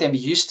trying to get them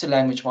used to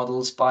language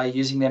models by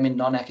using them in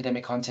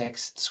non-academic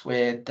contexts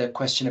where the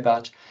question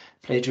about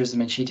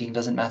plagiarism and cheating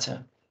doesn't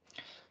matter.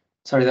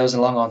 Sorry, that was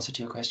a long answer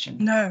to your question.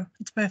 No,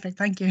 it's perfect.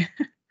 Thank you.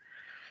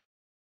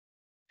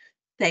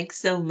 Thanks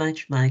so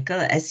much, Michael.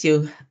 As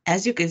you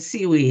can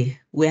see,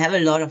 we have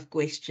a lot of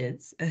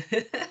questions.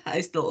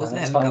 I still also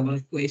have a couple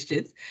of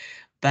questions,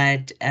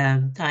 but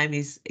time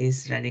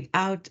is running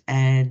out,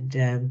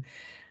 and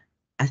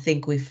I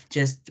think we've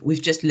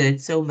just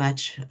learned so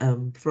much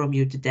from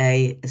you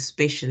today,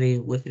 especially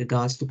with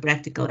regards to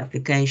practical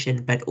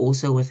application, but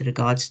also with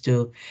regards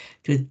to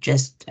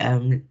just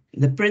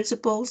the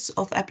principles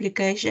of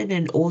application,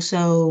 and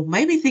also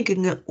maybe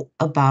thinking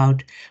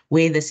about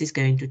where this is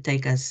going to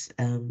take us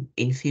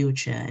in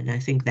future. And I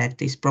think that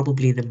is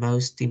probably the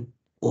most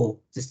or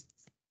the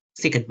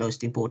second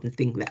most important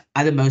thing. The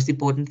other most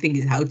important thing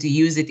is how to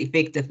use it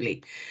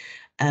effectively.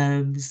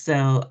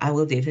 So I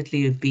will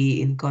definitely be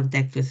in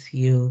contact with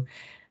you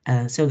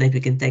so that we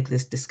can take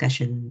this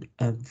discussion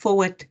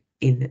forward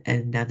in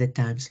another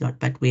time slot.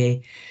 But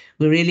we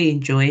really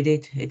enjoyed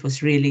it. It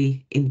was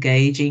really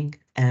engaging,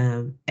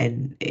 and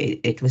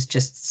it was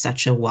just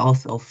such a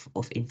wealth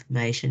of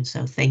information.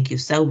 So thank you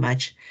so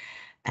much.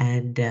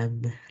 And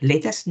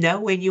let us know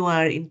when you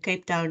are in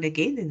Cape Town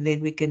again, and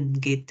then we can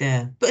get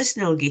a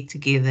personal get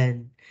together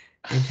and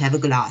have a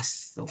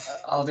glass of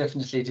I'll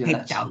definitely do Cape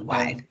that. Town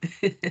wine.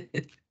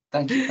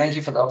 Thank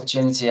you for the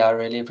opportunity. I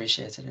really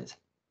appreciated it.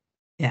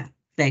 Yeah,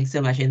 thanks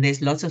so much. And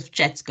there's lots of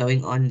chats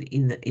going on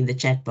in the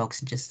chat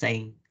box, just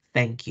saying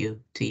thank you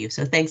to you.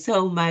 So thanks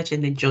so much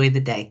and enjoy the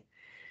day.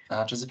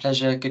 It was a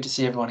pleasure. Good to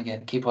see everyone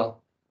again. Keep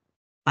well.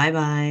 Bye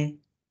bye.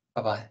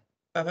 Bye bye.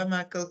 Bye bye,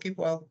 Michael. Keep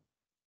well.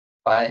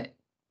 Bye.